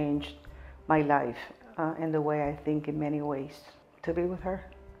significantly changed my life and the way I think in many ways. To be with her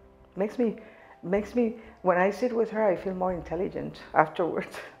makes me, when I sit with her, I feel more intelligent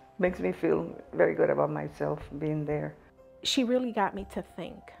afterwards. Makes me feel very good about myself being there. She really got me to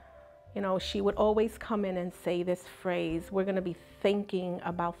think. You know, she would always come in and say this phrase, we're gonna be thinking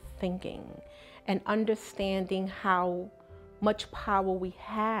about thinking and understanding how much power we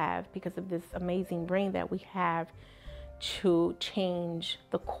have because of this amazing brain that we have to change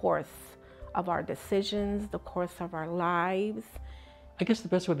the course of our decisions, the course of our lives. I guess the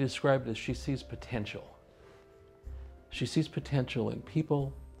best way to describe it is she sees potential. She sees potential in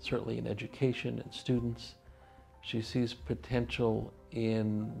people, certainly in education and students. She sees potential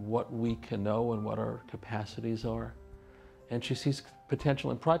in what we can know and what our capacities are. And she sees potential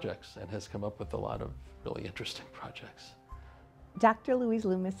in projects and has come up with a lot of really interesting projects. Dr. Louise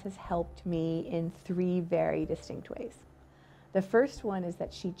Loomis has helped me in 3 very distinct ways. The first one is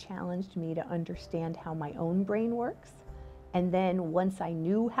that she challenged me to understand how my own brain works. And then once I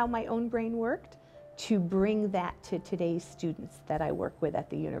knew how my own brain worked, to bring that to today's students that I work with at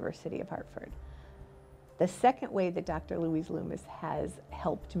the University of Hartford. The second way that Dr. Louise Loomis has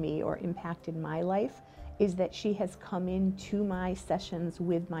helped me or impacted my life is that she has come into my sessions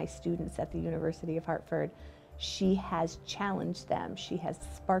with my students at the University of Hartford. She has challenged them, she has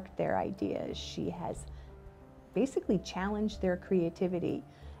sparked their ideas, she has basically challenged their creativity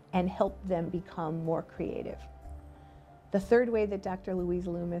and helped them become more creative. The third way that Dr. Louise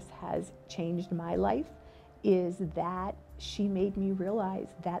Loomis has changed my life is that she made me realize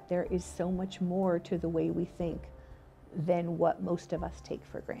that there is so much more to the way we think than what most of us take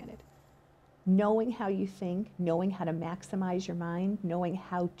for granted. Knowing how you think, knowing how to maximize your mind, knowing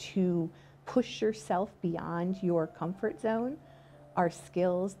how to push yourself beyond your comfort zone are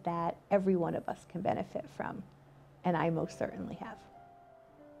skills that every one of us can benefit from, and I most certainly have.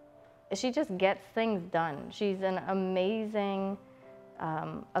 She just gets things done. She's an amazing,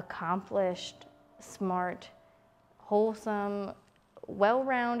 accomplished, smart, wholesome,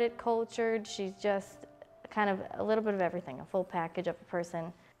 well-rounded, cultured. She's just kind of a little bit of everything, a full package of a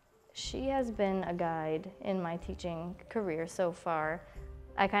person. She has been a guide in my teaching career so far.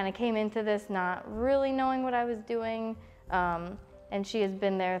 I kind of came into this not really knowing what I was doing, and she has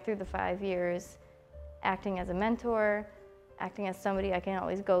been there through the 5 years, acting as a mentor, acting as somebody I can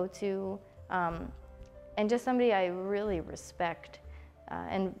always go to, and just somebody I really respect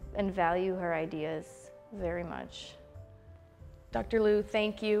and value her ideas very much. Dr. Lou,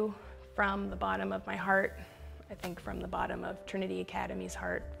 thank you from the bottom of my heart. I think from the bottom of Trinity Academy's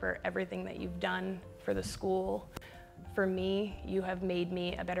heart for everything that you've done for the school. For me, you have made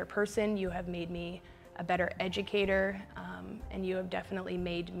me a better person, you have made me a better educator, and you have definitely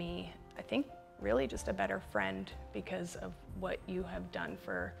made me, I think, really just a better friend because of what you have done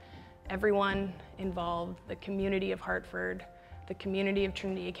for everyone involved, the community of Hartford, the community of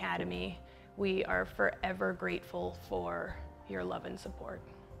Trinity Academy. We are forever grateful for your love and support.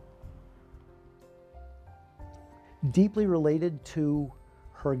 Deeply related to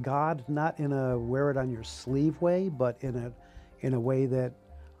her God, not in a wear it on your sleeve way, but in a way that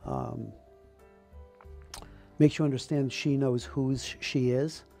makes you understand she knows whose she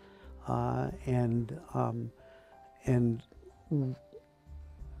is, and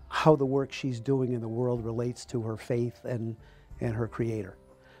how the work she's doing in the world relates to her faith and her Creator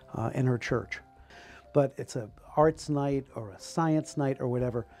and her church. But it's an arts night or a science night or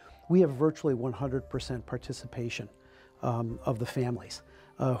whatever. We have virtually 100% participation of the families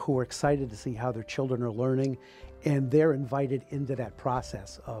who are excited to see how their children are learning, and they're invited into that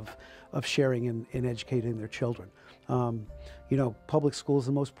process of sharing and educating their children. You know, public schools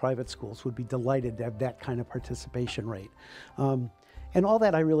and most private schools would be delighted to have that kind of participation rate. And all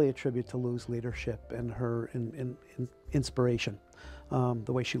that I really attribute to Lou's leadership and her inspiration,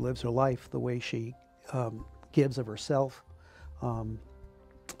 the way she lives her life, the way she gives of herself, and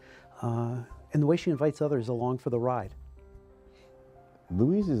the way she invites others along for the ride.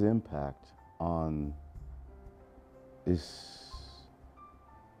 Louise's impact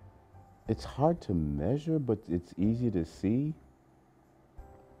it's hard to measure, but it's easy to see.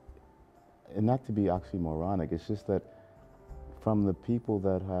 And not to be oxymoronic, it's just that from the people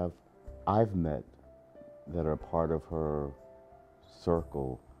that I've met that are part of her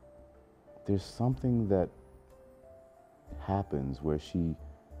circle, there's something that happens where she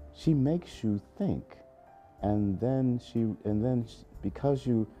makes you think,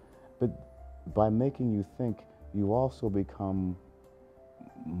 but by making you think, you also become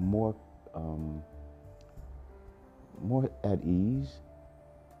more at ease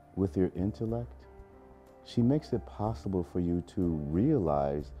with your intellect. She makes it possible for you to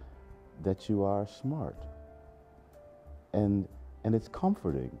realize that you are smart, and it's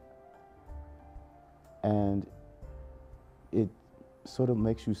comforting, and it sort of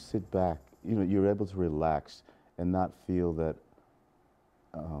makes you sit back. You know, you're able to relax and not feel that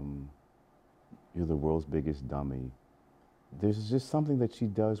you're the world's biggest dummy. There's just something that she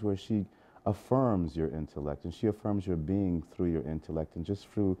does where she affirms your intellect, and she affirms your being through your intellect, and just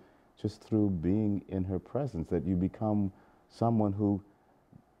through being in her presence, that you become someone who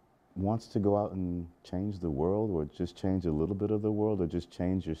wants to go out and change the world, or just change a little bit of the world, or just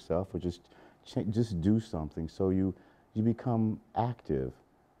change yourself, or just do something. So you become active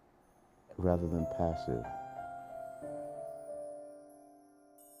rather than passive.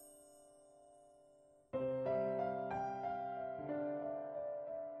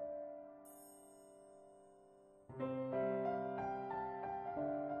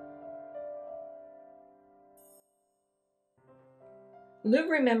 Lou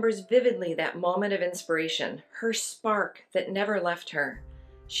remembers vividly that moment of inspiration, her spark that never left her.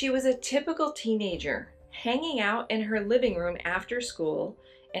 She was a typical teenager, hanging out in her living room after school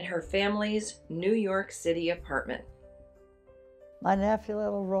in her family's New York City apartment. My nephew,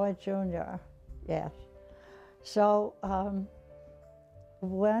 little Roy Jr., yes. So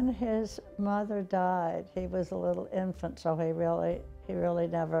when his mother died, he was a little infant, so he really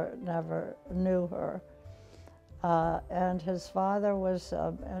never knew her. And his father was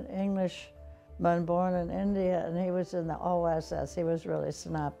an Englishman born in India, and he was in the OSS. He was really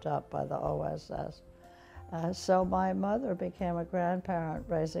snapped up by the OSS. So my mother became a grandparent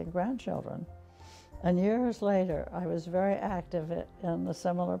raising grandchildren. And years later, I was very active in a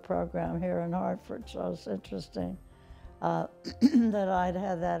similar program here in Hartford, so it's interesting that I'd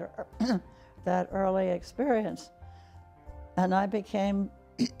had that early experience. And I became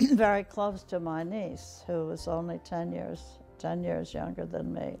very close to my niece, who was only 10 years younger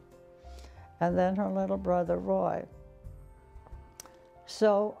than me, and then her little brother, Roy.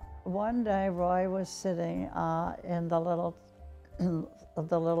 So one day, Roy was sitting in the little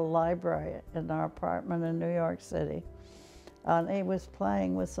library in our apartment in New York City, and he was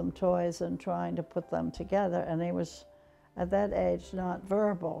playing with some toys and trying to put them together, and he was, at that age, not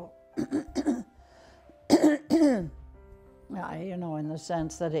verbal. You know, in the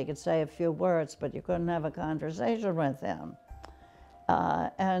sense that he could say a few words, but you couldn't have a conversation with him.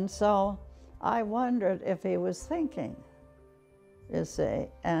 And so I wondered if he was thinking, you see.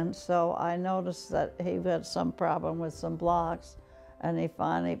 And so I noticed that he had some problem with some blocks, and he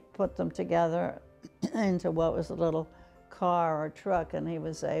finally put them together into what was a little car or truck, and he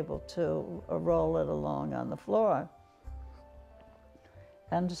was able to roll it along on the floor.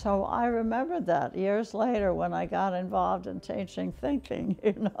 And so I remember that years later when I got involved in teaching thinking,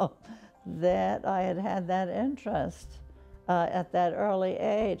 you know, that I had had that interest at that early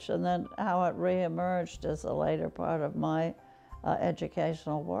age, and then how it reemerged as a later part of my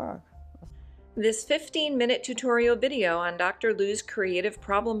educational work. This 15-minute tutorial video on Dr. Lou's creative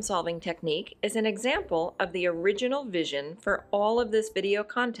problem-solving technique is an example of the original vision for all of this video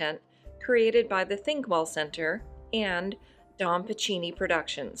content created by the ThinkWell Center and Dom Piccini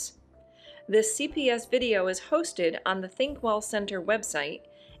Productions. This CPS video is hosted on the ThinkWell Center website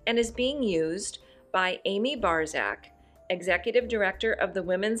and is being used by Amy Barzak, Executive Director of the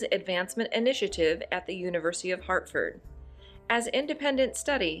Women's Advancement Initiative at the University of Hartford, as independent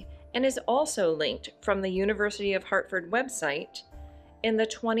study, and is also linked from the University of Hartford website in the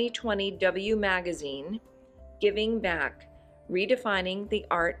 2020 W Magazine, Giving Back, Redefining the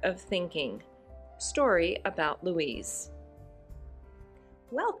Art of Thinking, story about Louise.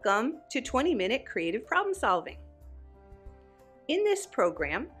 Welcome to 20-Minute Creative Problem Solving. In this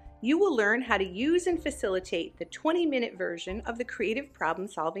program, you will learn how to use and facilitate the 20-minute version of the creative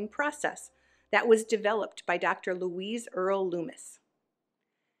problem-solving process that was developed by Dr. Louise Earle Loomis.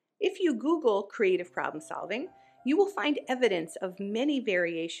 If you Google creative problem solving, you will find evidence of many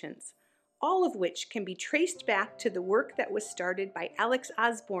variations, all of which can be traced back to the work that was started by Alex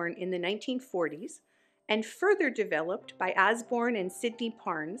Osborne in the 1940s and further developed by Osborne and Sidney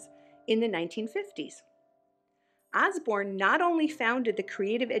Parnes in the 1950s. Osborne not only founded the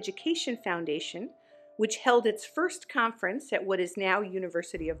Creative Education Foundation, which held its first conference at what is now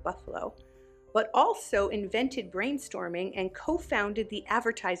University of Buffalo, but also invented brainstorming and co-founded the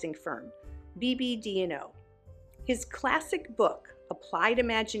advertising firm, BBD&O. His classic book, Applied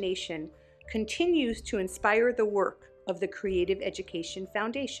Imagination, continues to inspire the work of the Creative Education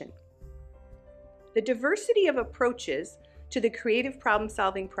Foundation. The diversity of approaches to the creative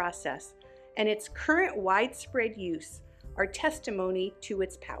problem-solving process and its current widespread use are testimony to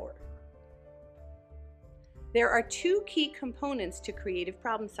its power. There are two key components to creative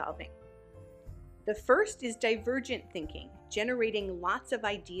problem-solving. The first is divergent thinking, generating lots of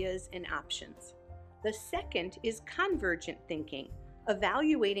ideas and options. The second is convergent thinking,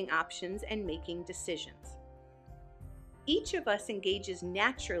 evaluating options and making decisions. Each of us engages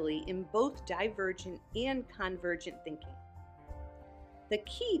naturally in both divergent and convergent thinking. The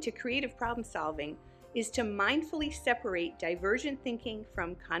key to creative problem solving is to mindfully separate divergent thinking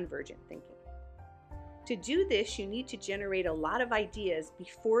from convergent thinking. To do this, you need to generate a lot of ideas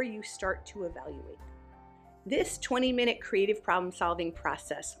before you start to evaluate. This 20-minute creative problem-solving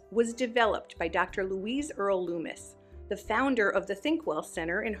process was developed by Dr. Louise Earle Loomis, the founder of the ThinkWell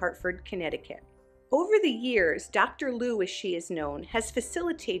Center in Hartford, Connecticut. Over the years, Dr. Lou, as she is known, has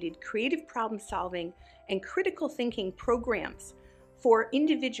facilitated creative problem-solving and critical thinking programs for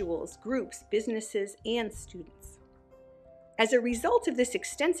individuals, groups, businesses, and students. As a result of this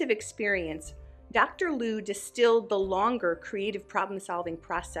extensive experience, Dr. Lou distilled the longer creative problem-solving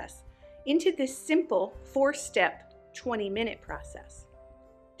process into this simple 4-step 20-minute process.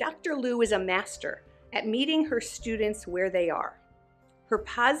 Dr. Lou is a master at meeting her students where they are. Her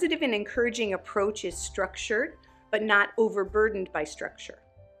positive and encouraging approach is structured, but not overburdened by structure.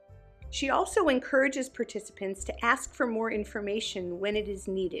 She also encourages participants to ask for more information when it is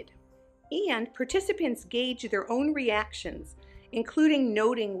needed. And participants gauge their own reactions, including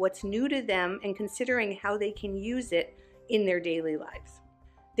noting what's new to them and considering how they can use it in their daily lives.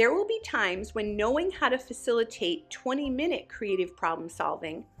 There will be times when knowing how to facilitate 20-minute creative problem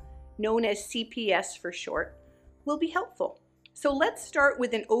solving, known as CPS for short, will be helpful. So let's start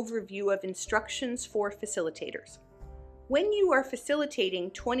with an overview of instructions for facilitators. When you are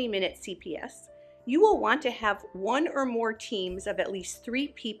facilitating 20-minute CPS, you will want to have one or more teams of at least 3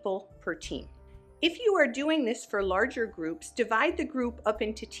 people per team. If you are doing this for larger groups, divide the group up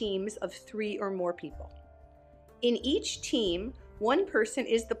into teams of 3 or more people. In each team, one person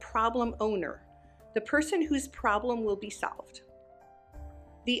is the problem owner, the person whose problem will be solved.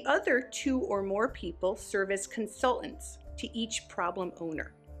 The other 2 or more people serve as consultants to each problem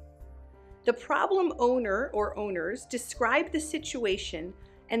owner. The problem owner or owners describe the situation,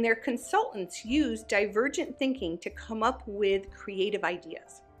 and their consultants use divergent thinking to come up with creative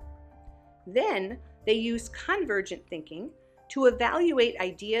ideas. Then they use convergent thinking to evaluate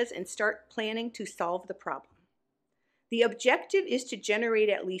ideas and start planning to solve the problem. The objective is to generate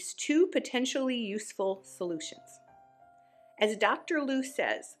at least 2 potentially useful solutions. As Dr. Lou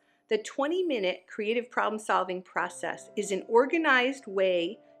says, the 20-minute creative problem-solving process is an organized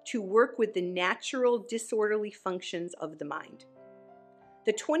way to work with the natural disorderly functions of the mind.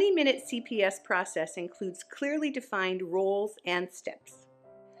 The 20-minute CPS process includes clearly defined roles and steps.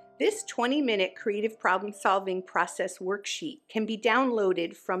 This 20-minute creative problem-solving process worksheet can be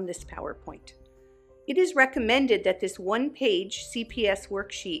downloaded from this PowerPoint. It is recommended that this one-page CPS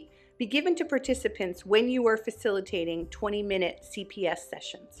worksheet be given to participants when you are facilitating 20-minute CPS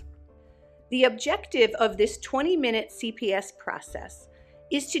sessions. The objective of this 20-minute CPS process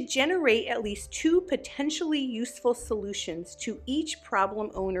is to generate at least 2 potentially useful solutions to each problem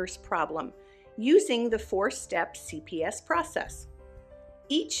owner's problem using the 4-step CPS process.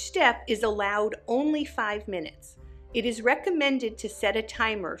 Each step is allowed only 5 minutes. It is recommended to set a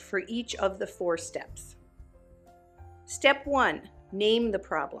timer for each of the 4 steps. Step 1, name the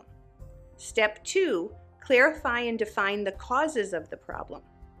problem. Step 2, clarify and define the causes of the problem.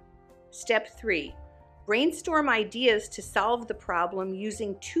 Step 3, brainstorm ideas to solve the problem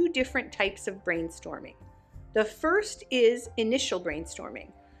using 2 different types of brainstorming. The first is initial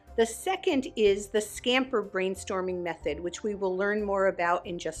brainstorming. The second is the scamper brainstorming method, which we will learn more about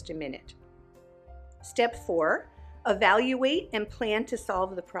in just a minute. Step 4, evaluate and plan to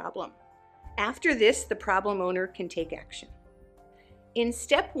solve the problem. After this, the problem owner can take action. In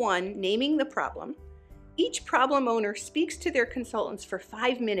step 1, naming the problem, each problem owner speaks to their consultants for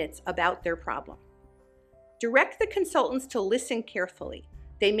 5 minutes about their problem. Direct the consultants to listen carefully.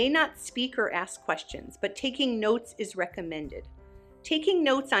 They may not speak or ask questions, but taking notes is recommended. Taking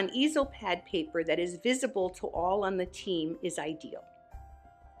notes on easel pad paper that is visible to all on the team is ideal.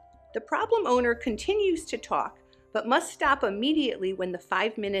 The problem owner continues to talk, but must stop immediately when the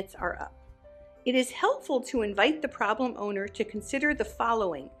 5 minutes are up. It is helpful to invite the problem owner to consider the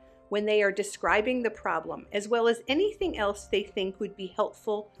following when they are describing the problem, as well as anything else they think would be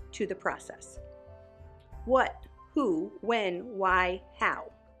helpful to the process. What, who, when, why,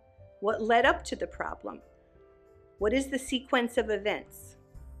 how? What led up to the problem? What is the sequence of events?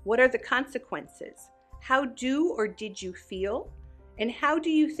 What are the consequences? How do or did you feel? And how do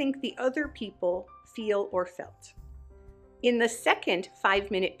you think the other people feel or felt? In the second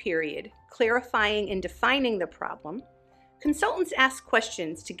 5-minute period, clarifying and defining the problem, consultants ask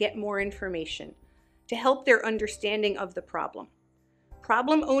questions to get more information, to help their understanding of the problem.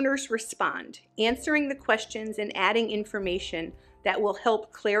 Problem owners respond, answering the questions and adding information that will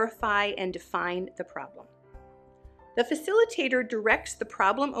help clarify and define the problem. The facilitator directs the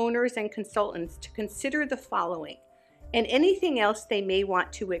problem owners and consultants to consider the following and anything else they may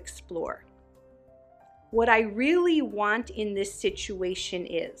want to explore. What I really want in this situation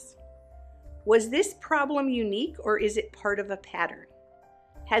is, was this problem unique or is it part of a pattern?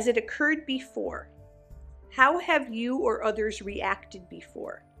 Has it occurred before? How have you or others reacted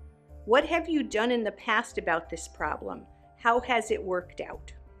before? What have you done in the past about this problem? How has it worked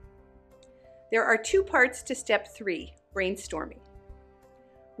out? There are 2 parts to step 3, brainstorming,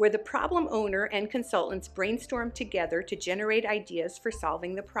 where the problem owner and consultants brainstorm together to generate ideas for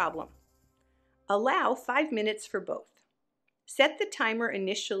solving the problem. Allow 5 minutes for both. Set the timer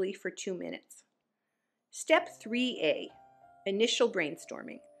initially for 2 minutes. Step 3A, initial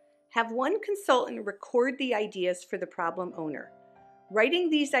brainstorming. Have one consultant record the ideas for the problem owner. Writing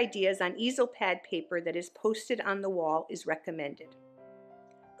these ideas on easel pad paper that is posted on the wall is recommended.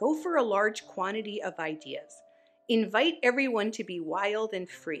 Go for a large quantity of ideas. Invite everyone to be wild and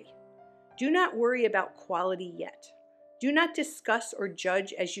free. Do not worry about quality yet. Do not discuss or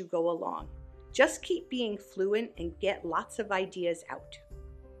judge as you go along. Just keep being fluent and get lots of ideas out.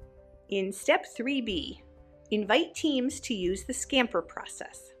 In step 3B, invite teams to use the scamper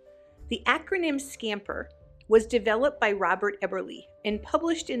process. The acronym SCAMPER was developed by Robert Eberle and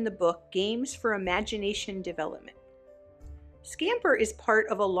published in the book Games for Imagination Development. SCAMPER is part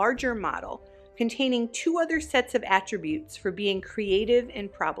of a larger model containing 2 other sets of attributes for being creative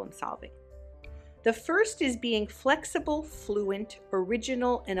and problem solving. The first is being flexible, fluent,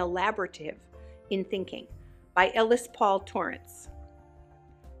 original, and elaborative in thinking by Ellis Paul Torrance.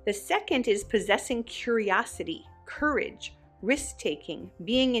 The second is possessing curiosity, courage, risk-taking,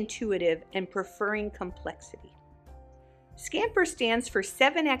 being intuitive, and preferring complexity. Scamper stands for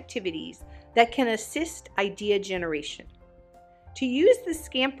 7 activities that can assist idea generation. To use the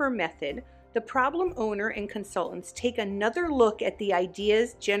Scamper method, the problem owner and consultants take another look at the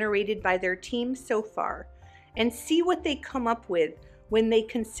ideas generated by their team so far and see what they come up with when they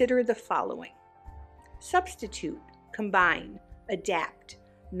consider the following: substitute, combine, adapt,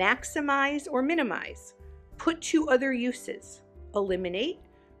 maximize or minimize, put to other uses, eliminate,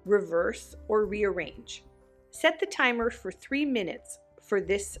 reverse, or rearrange. Set the timer for 3 minutes for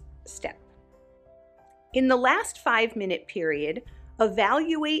this step. In the last 5-minute period,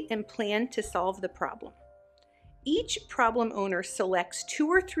 evaluate and plan to solve the problem. Each problem owner selects 2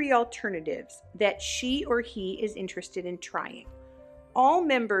 or 3 alternatives that she or he is interested in trying. All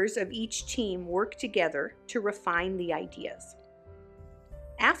members of each team work together to refine the ideas.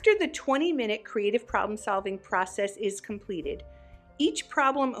 After the 20-minute creative problem-solving process is completed, each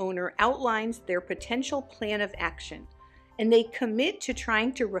problem owner outlines their potential plan of action, and they commit to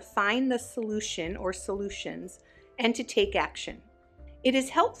trying to refine the solution or solutions and to take action. It is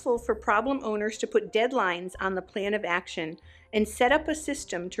helpful for problem owners to put deadlines on the plan of action and set up a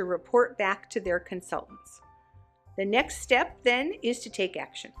system to report back to their consultants. The next step, then, is to take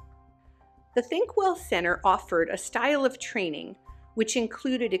action. The Think Well Center offered a style of training which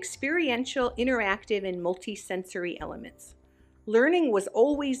included experiential, interactive, and multisensory elements. Learning was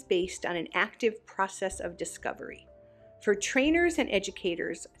always based on an active process of discovery. For trainers and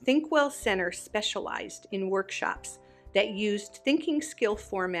educators, Think Well Center specialized in workshops that used thinking skill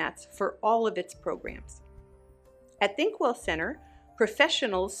formats for all of its programs. At Think Well Center,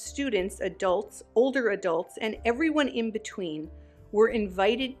 professionals, students, adults, older adults, and everyone in between were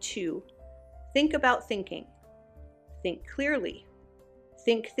invited to think about thinking, think clearly,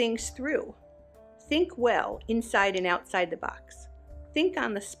 think things through, think well inside and outside the box, think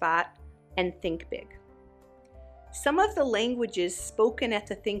on the spot, and think big. Some of the languages spoken at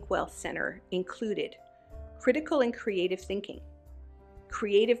the Think Well Center included critical and creative thinking,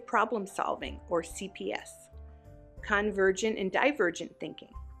 creative problem solving or CPS, convergent and divergent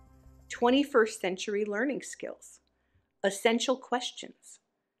thinking, 21st century learning skills, essential questions,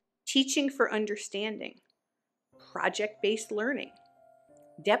 teaching for understanding, project-based learning,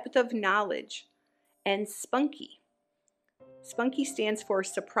 depth of knowledge, and spunky. Spunky stands for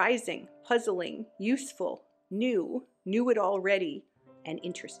surprising, puzzling, useful, new, knew it already, and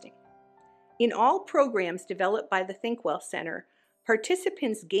interesting. In all programs developed by the Think Well Center,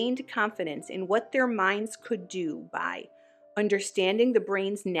 participants gained confidence in what their minds could do by understanding the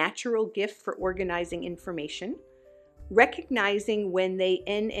brain's natural gift for organizing information, recognizing when they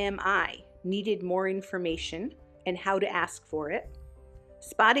NMI, needed more information and how to ask for it,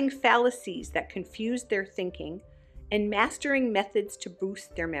 spotting fallacies that confused their thinking, and mastering methods to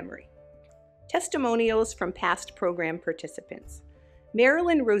boost their memory. Testimonials from past program participants.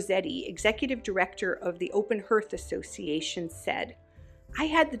 Marilyn Rossetti, Executive Director of the Open Hearth Association, said, "I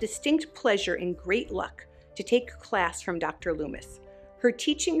had the distinct pleasure and great luck to take a class from Dr. Loomis. Her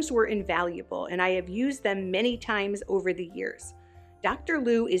teachings were invaluable, and I have used them many times over the years. Dr.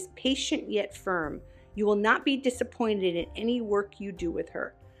 Lou is patient yet firm. You will not be disappointed in any work you do with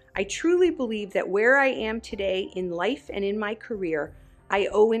her. I truly believe that where I am today in life and in my career, I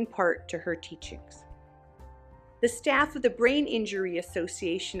owe in part to her teachings." The staff of the Brain Injury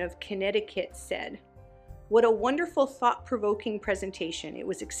Association of Connecticut said, "What a wonderful, thought-provoking presentation. It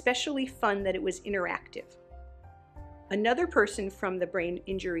was especially fun that it was interactive." Another person from the Brain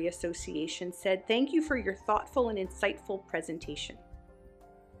Injury Association said, "Thank you for your thoughtful and insightful presentation."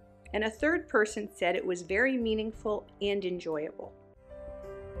 And a third person said it was very meaningful and enjoyable.